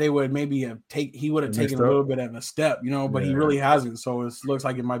that they would maybe he would have taken a little bit of a step, but he really hasn't. So it looks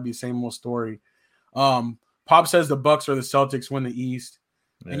like it might be the same old story. Pop says the Bucks or the Celtics win the East,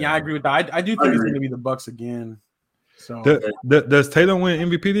 and I agree with that. I do think it's going to be the Bucks again. So does Tatum win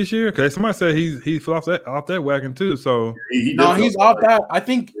MVP this year? Because somebody said he fell off that wagon too. So he's off that. I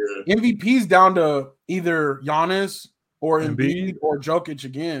think MVP's down to either Giannis or Embiid or Jokic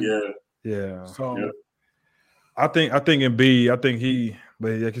again. Yeah. So I think Embiid. I think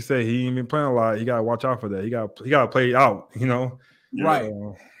but like you said, he ain't been playing a lot. He got to watch out for that. He got to play out. Right.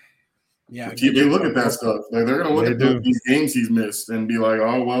 Yeah, they look at that stuff. Like they're gonna look at these games he's missed and be like,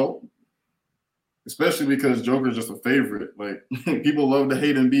 "Oh well," especially because Joker's just a favorite. Like people love to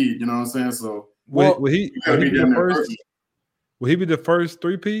hate Embiid, you know what I'm saying? So when he Will he be the first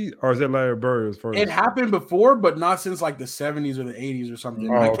three-peat, or is that Larry Bird's first? It happened before, but not since like the 70s or the 80s or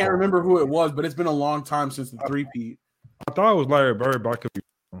something. I can't remember who it was, but it's been a long time since the three-peat. I thought it was Larry Bird, but I could be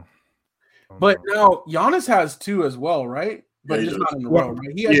wrong. But now Giannis has 2 as well, right? But just not in a row,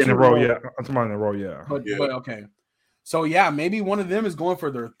 right? He has in a row, yeah. I'm talking about in a row, yeah. But okay. So yeah, maybe one of them is going for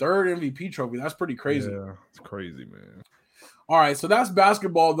their 3rd MVP trophy. That's pretty crazy. Yeah, it's crazy, man. All right, so that's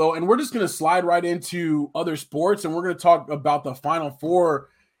basketball, though, and we're just going to slide right into other sports, and we're going to talk about the Final Four.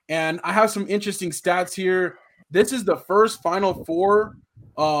 And I have some interesting stats here. This is the first Final Four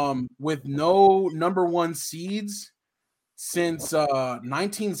with no number 1 seeds since This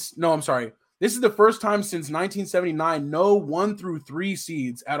is the first time since 1979 no 1 through 3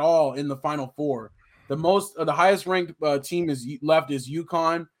 seeds at all in the Final Four. The highest ranked team is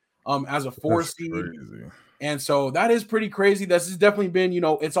UConn as a 4 seed. Crazy. And so that is pretty crazy. This has definitely been,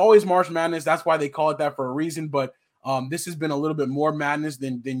 it's always March Madness. That's why they call it that for a reason. But this has been a little bit more madness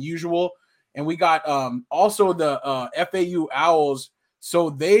than usual. And we got also the FAU Owls. So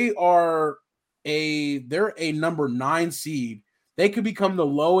they're a number 9 seed. They could become the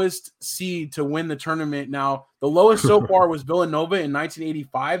lowest seed to win the tournament. Now, the lowest so far was Villanova in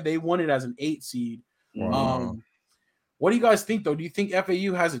 1985. They won it as an 8 seed. Wow. What do you guys think, though? Do you think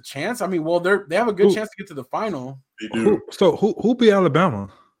FAU has a chance? I mean, well, they have a good chance to get to the final. They do. Who beat Alabama?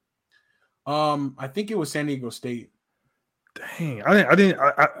 I think it was San Diego State. Dang, I ain't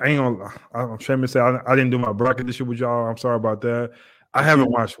gonna. I'm ashamed to say I didn't do my bracket this year with y'all. I'm sorry about that. I haven't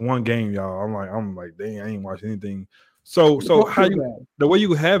watched one game, y'all. I'm like, dang, I ain't watched anything. So how the way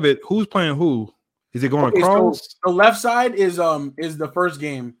you have it? Who's playing who? Is it going across? So the left side is the first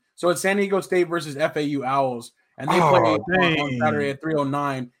game. So it's San Diego State versus FAU Owls. And they play on Saturday at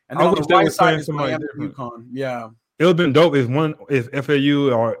 3:09. And then on the right side is Miami UConn. Yeah. It would have been dope if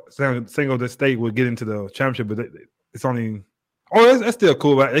FAU or San Diego State would get into the championship, but it's only that's still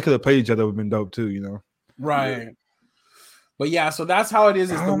cool. Right? They could have played each other, would have been dope too, Right. But yeah, so that's how it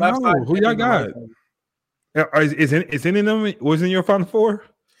is. It's the left side. Who y'all got? Is any of them was in your Final Four?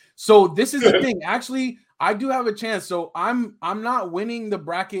 So this is the thing. Actually, I do have a chance. So I'm not winning the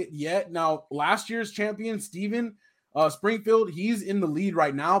bracket yet. Now, last year's champion, Steven Springfield, he's in the lead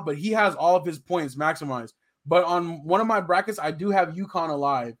right now, but he has all of his points maximized. But on one of my brackets, I do have UConn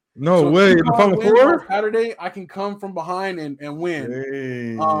alive. No way. In the Final Four? Saturday, I can come from behind and win.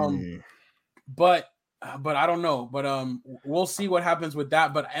 Hey. But I don't know. But we'll see what happens with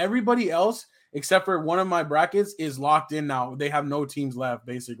that. But everybody else, except for one of my brackets, is locked in now. They have no teams left,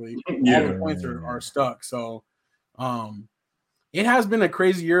 basically. Yeah. All the points are stuck. So it has been a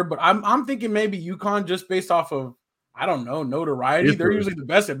crazy year, but I'm thinking maybe UConn just based off of, I don't know, notoriety. History. They're usually the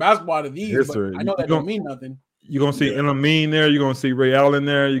best at basketball out of these, History. But I know that don't mean nothing. You're going to see Elamine there. You're going to see Ray Allen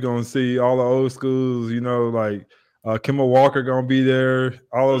there. You're going to see all the old schools, like Kemba Walker going to be there.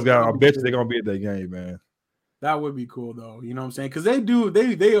 All those guys, I bet you they're going to be at that game, man. That would be cool, though. You know what I'm saying? Because they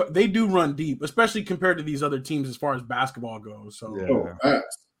do run deep, especially compared to these other teams as far as basketball goes. So,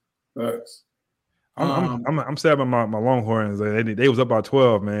 Facts. I'm sad about my Longhorns. They was up by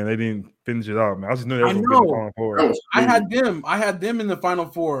 12, man. They didn't finish it out, man. I just knew they was going to be in the Final Four. I had them in the Final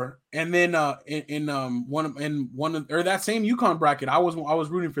Four, and then in that same UConn bracket, I was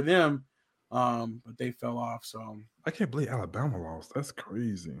rooting for them, but they fell off. So I can't believe Alabama lost. That's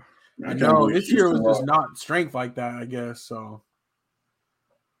crazy. I know this year was just not strength like that, I guess. So,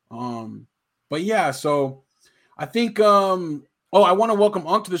 but yeah, so I think I want to welcome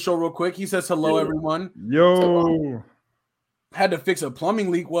Unc to the show real quick. He says hello, everyone. Yo, had to fix a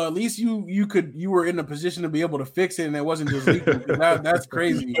plumbing leak. Well, at least you were in a position to be able to fix it, and it wasn't just leaking. That's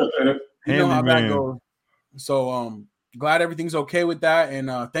crazy. You know how that goes. So glad everything's okay with that,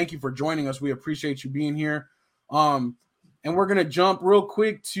 and thank you for joining us. We appreciate you being here. And we're going to jump real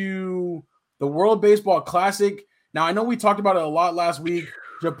quick to the World Baseball Classic. Now, I know we talked about it a lot last week.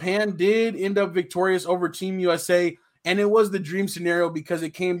 Japan did end up victorious over Team USA, and it was the dream scenario because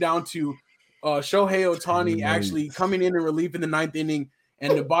it came down to Shohei Ohtani actually coming in relief in the 9th inning,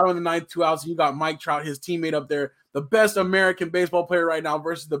 and the bottom of the 9th, 2 outs, you got Mike Trout, his teammate up there, the best American baseball player right now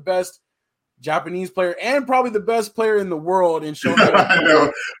versus the best Japanese player and probably the best player in the world in Shohei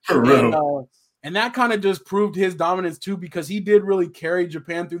Ohtani. For real. And that kind of just proved his dominance, too, because he did really carry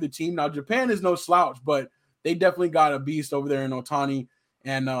Japan through the team. Now, Japan is no slouch, but they definitely got a beast over there in Ohtani.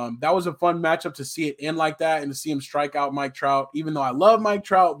 And that was a fun matchup to see it end like that and to see him strike out Mike Trout, even though I love Mike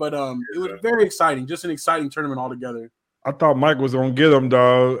Trout. But it was very exciting, just an exciting tournament altogether. I thought Mike was going to get him,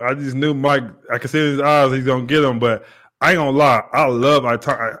 dog. I just knew Mike. I could see in his eyes he's going to get him, but I ain't gonna lie.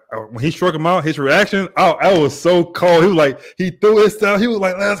 When he struck him out, his reaction, I was so cold. He was like, he threw his stuff. He was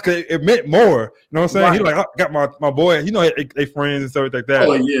like, that's because it meant more. You know what I'm saying? Right. He like, I got my boy. You know, they friends and stuff like that.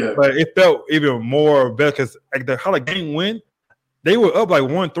 Oh yeah. But it felt even more better because like how the game went, they were up like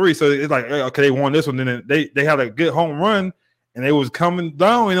 1-3. So it's like, okay, they won this one. Then they had a good home run. And they was coming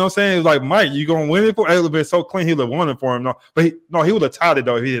down, you know what I'm saying? It was like, Mike, you gonna win it for? It would have been so clean. He would have won it for him. No, but he would have tied it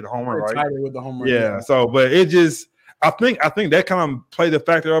though if he hit the home run, right? Tied it with the home run. Yeah. So, but it just, I think that kind of played the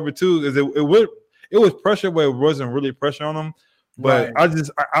factor of it too. Is it was pressure where it wasn't really pressure on him. But right.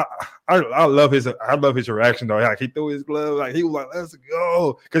 I love his reaction though. Like he threw his glove, like he was like, let's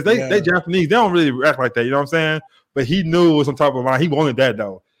go, because they Japanese, they don't really react like that. You know what I'm saying? But he knew it was some type of line. He wanted that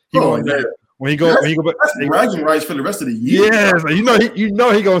though. He wanted that. When he go back, bragging rights for the rest of the year. Yeah, so you know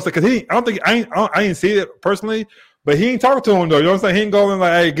he goes because I ain't see it personally, but he ain't talking to him though. You know what I'm saying? He ain't going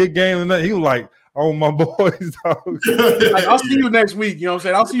like, hey, good game and that. He was like, oh my boys, like, I'll see you next week. You know what I'm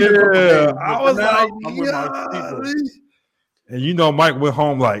saying? I'll see you. Yeah, I was like, and you know, Mike went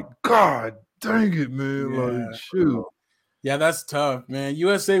home like, God dang it, man, like shoot. Yeah, that's tough, man.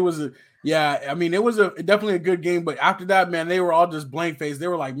 USA was I mean, it was definitely a good game, but after that, man, they were all just blank faced. They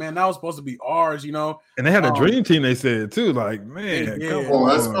were like, man, that was supposed to be ours, you know. And they had a dream team, they said too. Like, man, come on.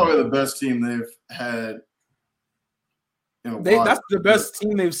 That's probably the best team they've had. That's the best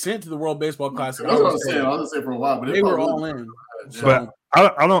team they've sent to the World Baseball Classic. I was gonna say for a while, but they were all in. So. But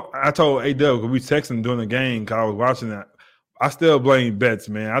I told A-Dub, because we texting during the game because I was watching that. I still blame Betts,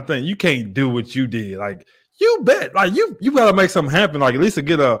 man. I think you can't do what you did. Like, you bet, like you gotta make something happen. Like, at least to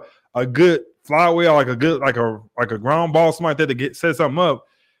get a good flyaway or like a ground ball, something like that to set something up.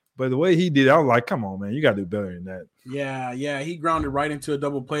 But the way he did it, I was like, come on, man, you got to do better than that. Yeah, he grounded right into a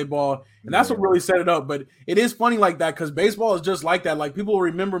double play ball, and that's what really set it up. But it is funny like that because baseball is just like that. Like, people will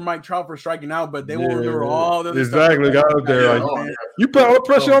remember Mike Trout for striking out, but they won't remember all the other stuff. Got up there. You put all the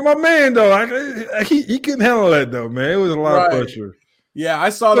pressure on my man, though. Like, he couldn't handle that, though, man. It was a lot of pressure. Yeah, I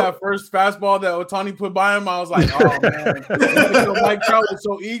saw that first fastball that Ohtani put by him. I was like, oh, man. Mike Trout was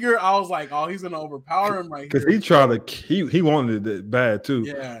so eager. I was like, oh, he's going to overpower him right here. Because he tried to – he wanted it bad, too.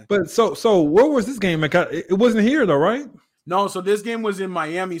 Yeah. But so where was this game? It wasn't here, though, right? No, so this game was in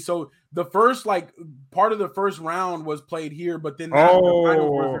Miami. So the first, part of the first round was played here, but then the finals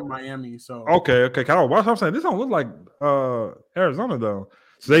was in Miami. So Okay. Kyle, watch what I'm saying. This don't look like Arizona, though.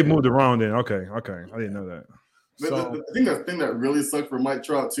 So they moved around then. Okay. I didn't know that. The thing that really sucked for Mike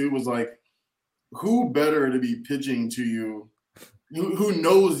Trout too was like, who better to be pitching to you, who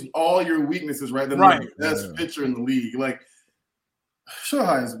knows all your weaknesses, right? Than the best pitcher in the league. Like,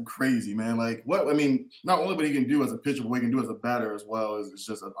 Shohei is crazy, man. Like, what? I mean, not only what he can do as a pitcher, but what he can do as a batter as well is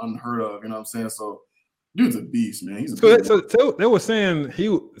just unheard of. You know what I'm saying? So, dude's a beast, man. He's a beast. So they were saying he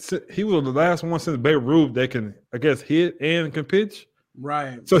was the last one since Babe Ruth that can, I guess, hit and can pitch.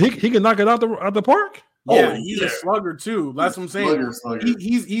 Right. So he can knock it out the park. Yeah, he's a slugger too. That's what I'm saying. Slugger.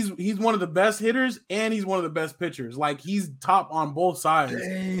 He's one of the best hitters and he's one of the best pitchers. Like, he's top on both sides.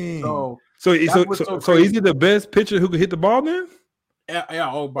 Dang. So is he the best pitcher who can hit the ball then? Yeah.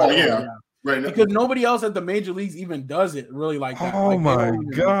 Yeah. Right. Because nobody else at the major leagues even does it really like that. Oh, my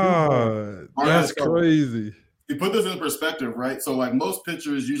God. That's crazy. You put this in perspective, right? So, like, most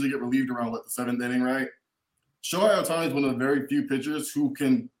pitchers usually get relieved around the seventh inning, right? Shohei Ohtani is one of the very few pitchers who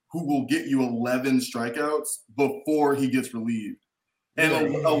will get you 11 strikeouts before he gets relieved.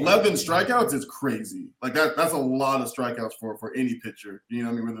 And 11 strikeouts is crazy. Like, that's a lot of strikeouts for any pitcher. You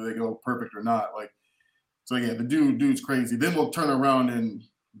know what I mean? Whether they go perfect or not. Like, so yeah, the dude's crazy. Then we'll turn around and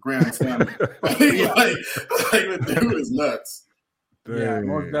grand slam. like the dude is nuts. Yeah,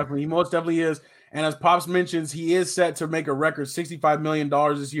 most definitely. He most definitely is. And as Pops mentions, he is set to make a record $65 million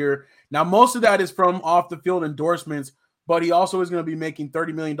this year. Now, most of that is from off the field endorsements, but he also is going to be making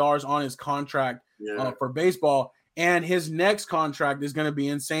 $30 million on his contract for baseball. And his next contract is going to be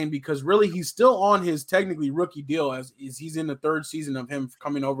insane because really he's still on his technically rookie deal as he's in the third season of him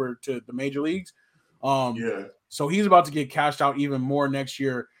coming over to the major leagues. So he's about to get cashed out even more next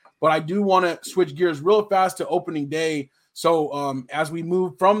year. But I do want to switch gears real fast to opening day. So as we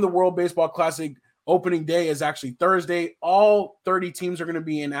move from the World Baseball Classic, opening day is actually Thursday. All 30 teams are going to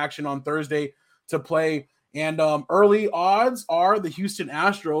be in action on Thursday to play. And early odds are the Houston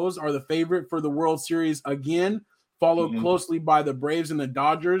Astros are the favorite for the World Series again, followed closely by the Braves and the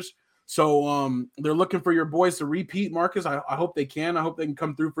Dodgers. So they're looking for your boys to repeat, Marcus. I hope they can. I hope they can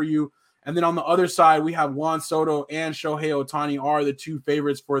come through for you. And then on the other side, we have Juan Soto and Shohei Ohtani are the two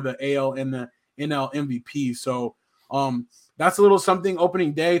favorites for the AL and the NL MVP. So that's a little something.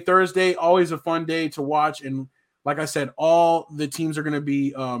 Opening day, Thursday, always a fun day to watch. And like I said, all the teams are going to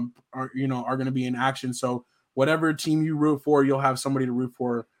be are going to be in action. So whatever team you root for, you'll have somebody to root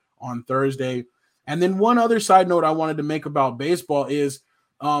for on Thursday. And then one other side note I wanted to make about baseball is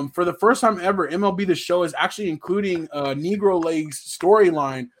for the first time ever, MLB The Show is actually including a Negro Leagues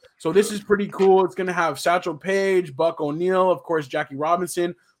storyline. So this is pretty cool. It's going to have Satchel Paige, Buck O'Neil, of course, Jackie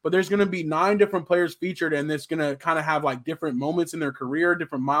Robinson. But there's going to be 9 different players featured, and it's going to kind of have like different moments in their career,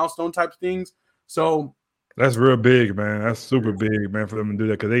 different milestone type things. So that's real big, man. That's super big, man, for them to do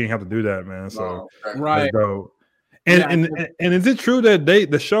that because they didn't have to do that, man. So right. And is it true that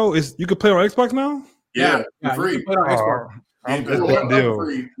the show is you could play on Xbox now? Yeah, free. You can play on Xbox.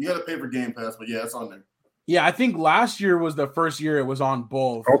 Free. You got to pay for Game Pass, but yeah, it's on there. Yeah, I think last year was the first year it was on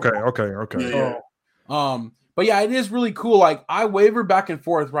both. Okay. Yeah. But yeah, it is really cool. Like I waver back and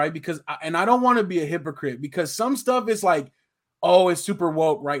forth, right? Because I don't want to be a hypocrite because some stuff is like, oh, it's super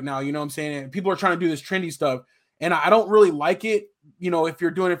woke right now. You know what I'm saying? And people are trying to do this trendy stuff. And I don't really like it, if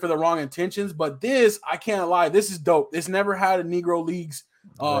you're doing it for the wrong intentions. But this, I can't lie, this is dope. It's never had a Negro Leagues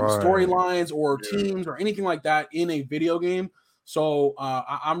storylines or teams or anything like that in a video game. So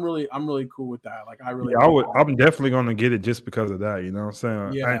I'm really cool with that. Like I'm definitely gonna get it just because of that. You know what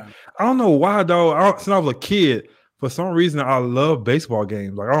I'm saying? Yeah. I don't know why though. Since I was a kid, for some reason I love baseball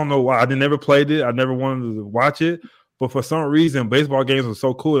games. Like I don't know why. I never played it. I never wanted to watch it. But for some reason, baseball games are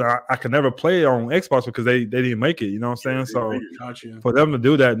so cool that I could never play it on Xbox because they didn't make it. You know what I'm saying? So for them to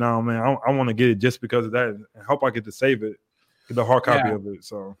do that now, man, I want to get it just because of that, and hope I get to save it, get the hard copy of it.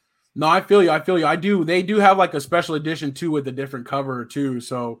 So. No, I feel you. I do. They do have like a special edition too with a different cover too.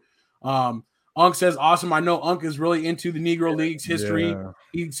 So, Unk says, awesome. I know Unk is really into the Negro Leagues history. Yeah.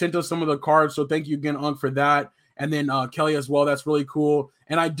 He sent us some of the cards. So thank you again, Unk, for that. And then Kelly as well. That's really cool.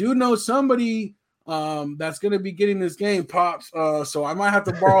 And I do know somebody that's going to be getting this game, Pops. So I might have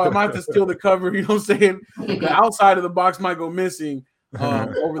to borrow. I might have to steal the cover. You know what I'm saying? The outside of the box might go missing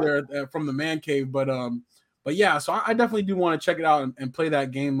over there from the man cave. But yeah, so I definitely do want to check it out and play that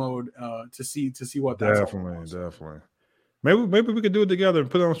game mode to see what that's definitely. Maybe we could do it together and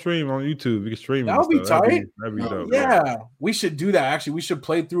put it on stream on YouTube. We can stream that would be tight. That'd be dope. Yeah, we should do that. Actually, we should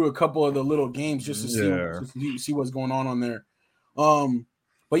play through a couple of the little games just to see what's going on there.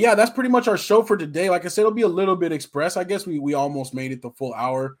 But yeah, that's pretty much our show for today. Like I said, it'll be a little bit express. I guess we almost made it the full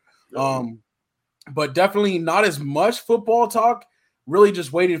hour. But definitely not as much football talk. Really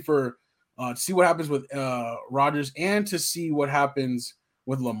just waited for to see what happens with Rodgers and to see what happens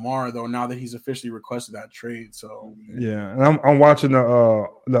with Lamar, though, now that he's officially requested that trade. So yeah, and I'm watching the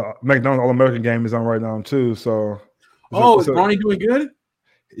McDonald's All-American game is on right now too. So is Bronny doing good?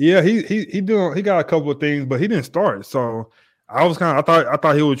 Yeah, he got a couple of things, but he didn't start. So I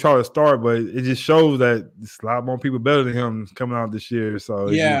thought he would try to start, but it just shows that there's a lot more people better than him coming out this year. So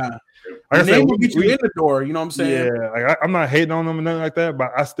yeah. Like I said, will get you in the door, you know what I'm saying? Yeah, like I'm not hating on him or nothing like that,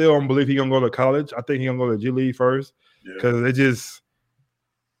 but I still don't believe he's gonna go to college. I think he's gonna go to G League first because it just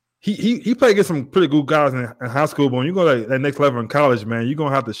he played against some pretty good guys in high school, but when you go to that next level in college, man, you're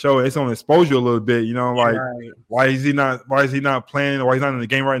gonna have to show it. It's gonna expose you a little bit, you know, like why is he not playing? Why he's not in the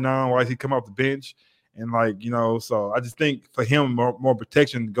game right now? Why is he come off the bench? And like, you know, so I just think for him more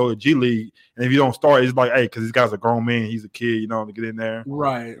protection to go to G League. And if you don't start, it's like, hey, because this guy's a grown man, he's a kid, you know, to get in there.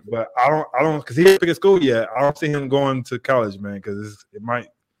 Right. But I don't, because he didn't pick a school yet. I don't see him going to college, man, because it might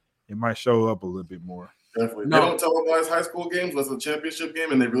show up a little bit more. Definitely. No. They don't televise high school games. That's a championship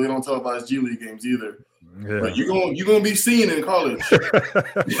game, and they really don't televise G League games either. Yeah. But you're gonna be seen in college.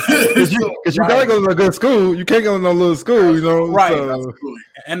 Because you gotta go to a good school. You can't go to no little school, you know. Right. So.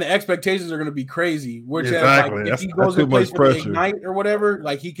 And the expectations are gonna be crazy. Which like, if he goes to a place for the Ignite or whatever,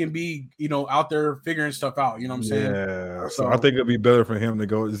 like he can be, you know, out there figuring stuff out. You know what I'm saying? Yeah. So I think it'd be better for him to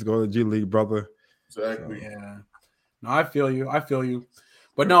go to G League, brother. Exactly. So, yeah. No, I feel you.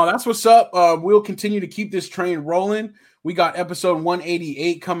 But no, that's what's up. We'll continue to keep this train rolling. We got episode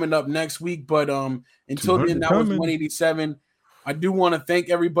 188 coming up next week, but until then, that was 187. I do want to thank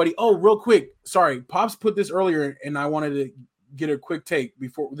everybody. Oh, real quick. Sorry, Pops put this earlier, and I wanted to get a quick take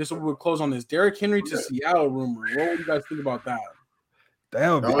before this will close on this. Derrick Henry to Seattle rumor. What would you guys think about that?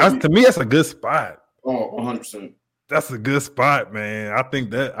 To me, that's a good spot. Oh, 100%. That's a good spot, man. I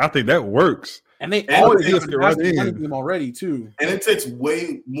think that works. And they always get right in already too. And it takes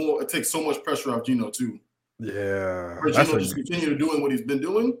way more. It takes so much pressure off Geno too. Yeah, for Geno just continue doing what he's been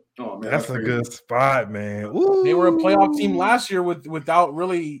doing. Oh man, that's a good spot, man. Ooh. They were a playoff team last year without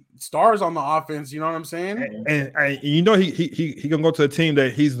really stars on the offense. You know what I'm saying? And you know he gonna go to a team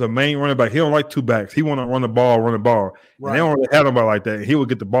that he's the main running back. He don't like two backs. He want to run the ball. Right. And they don't really have nobody like that. He would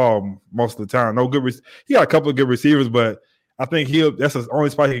get the ball most of the time. No good. He got a couple of good receivers, but I think that's the only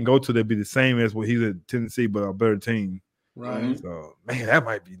spot he can go to that'd be the same as what he's at Tennessee, but a better team. Right. So, man, that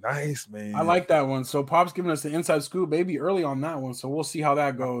might be nice, man. I like that one. So Pop's giving us the inside scoop, maybe early on that one. So we'll see how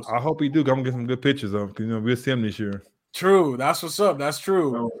that goes. I hope he do. I'm gonna get some good pictures of him because we'll see him this year. True. That's what's up. That's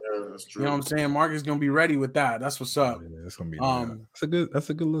true. Oh, yeah, that's true. You know what I'm saying? Mark is gonna be ready with that. That's what's up. Yeah, that's gonna be that's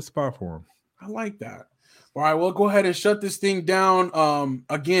a good little spot for him. I like that. All right, we'll go ahead and shut this thing down.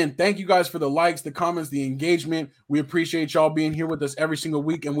 Again, thank you guys for the likes, the comments, the engagement. We appreciate y'all being here with us every single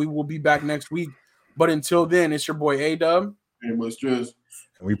week, and we will be back next week. But until then, it's your boy A-Dub. Hey, what's just?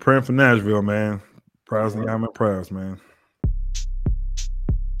 And we praying for Nashville, man. Prayers and Yama prayers, man.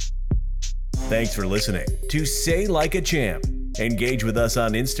 Thanks for listening to Say Like a Champ. Engage with us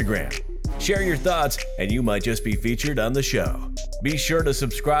on Instagram. Share your thoughts, and you might just be featured on the show. Be sure to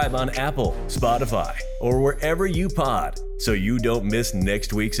subscribe on Apple, Spotify, or wherever you pod so you don't miss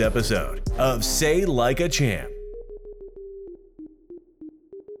next week's episode of Say Like a Champ.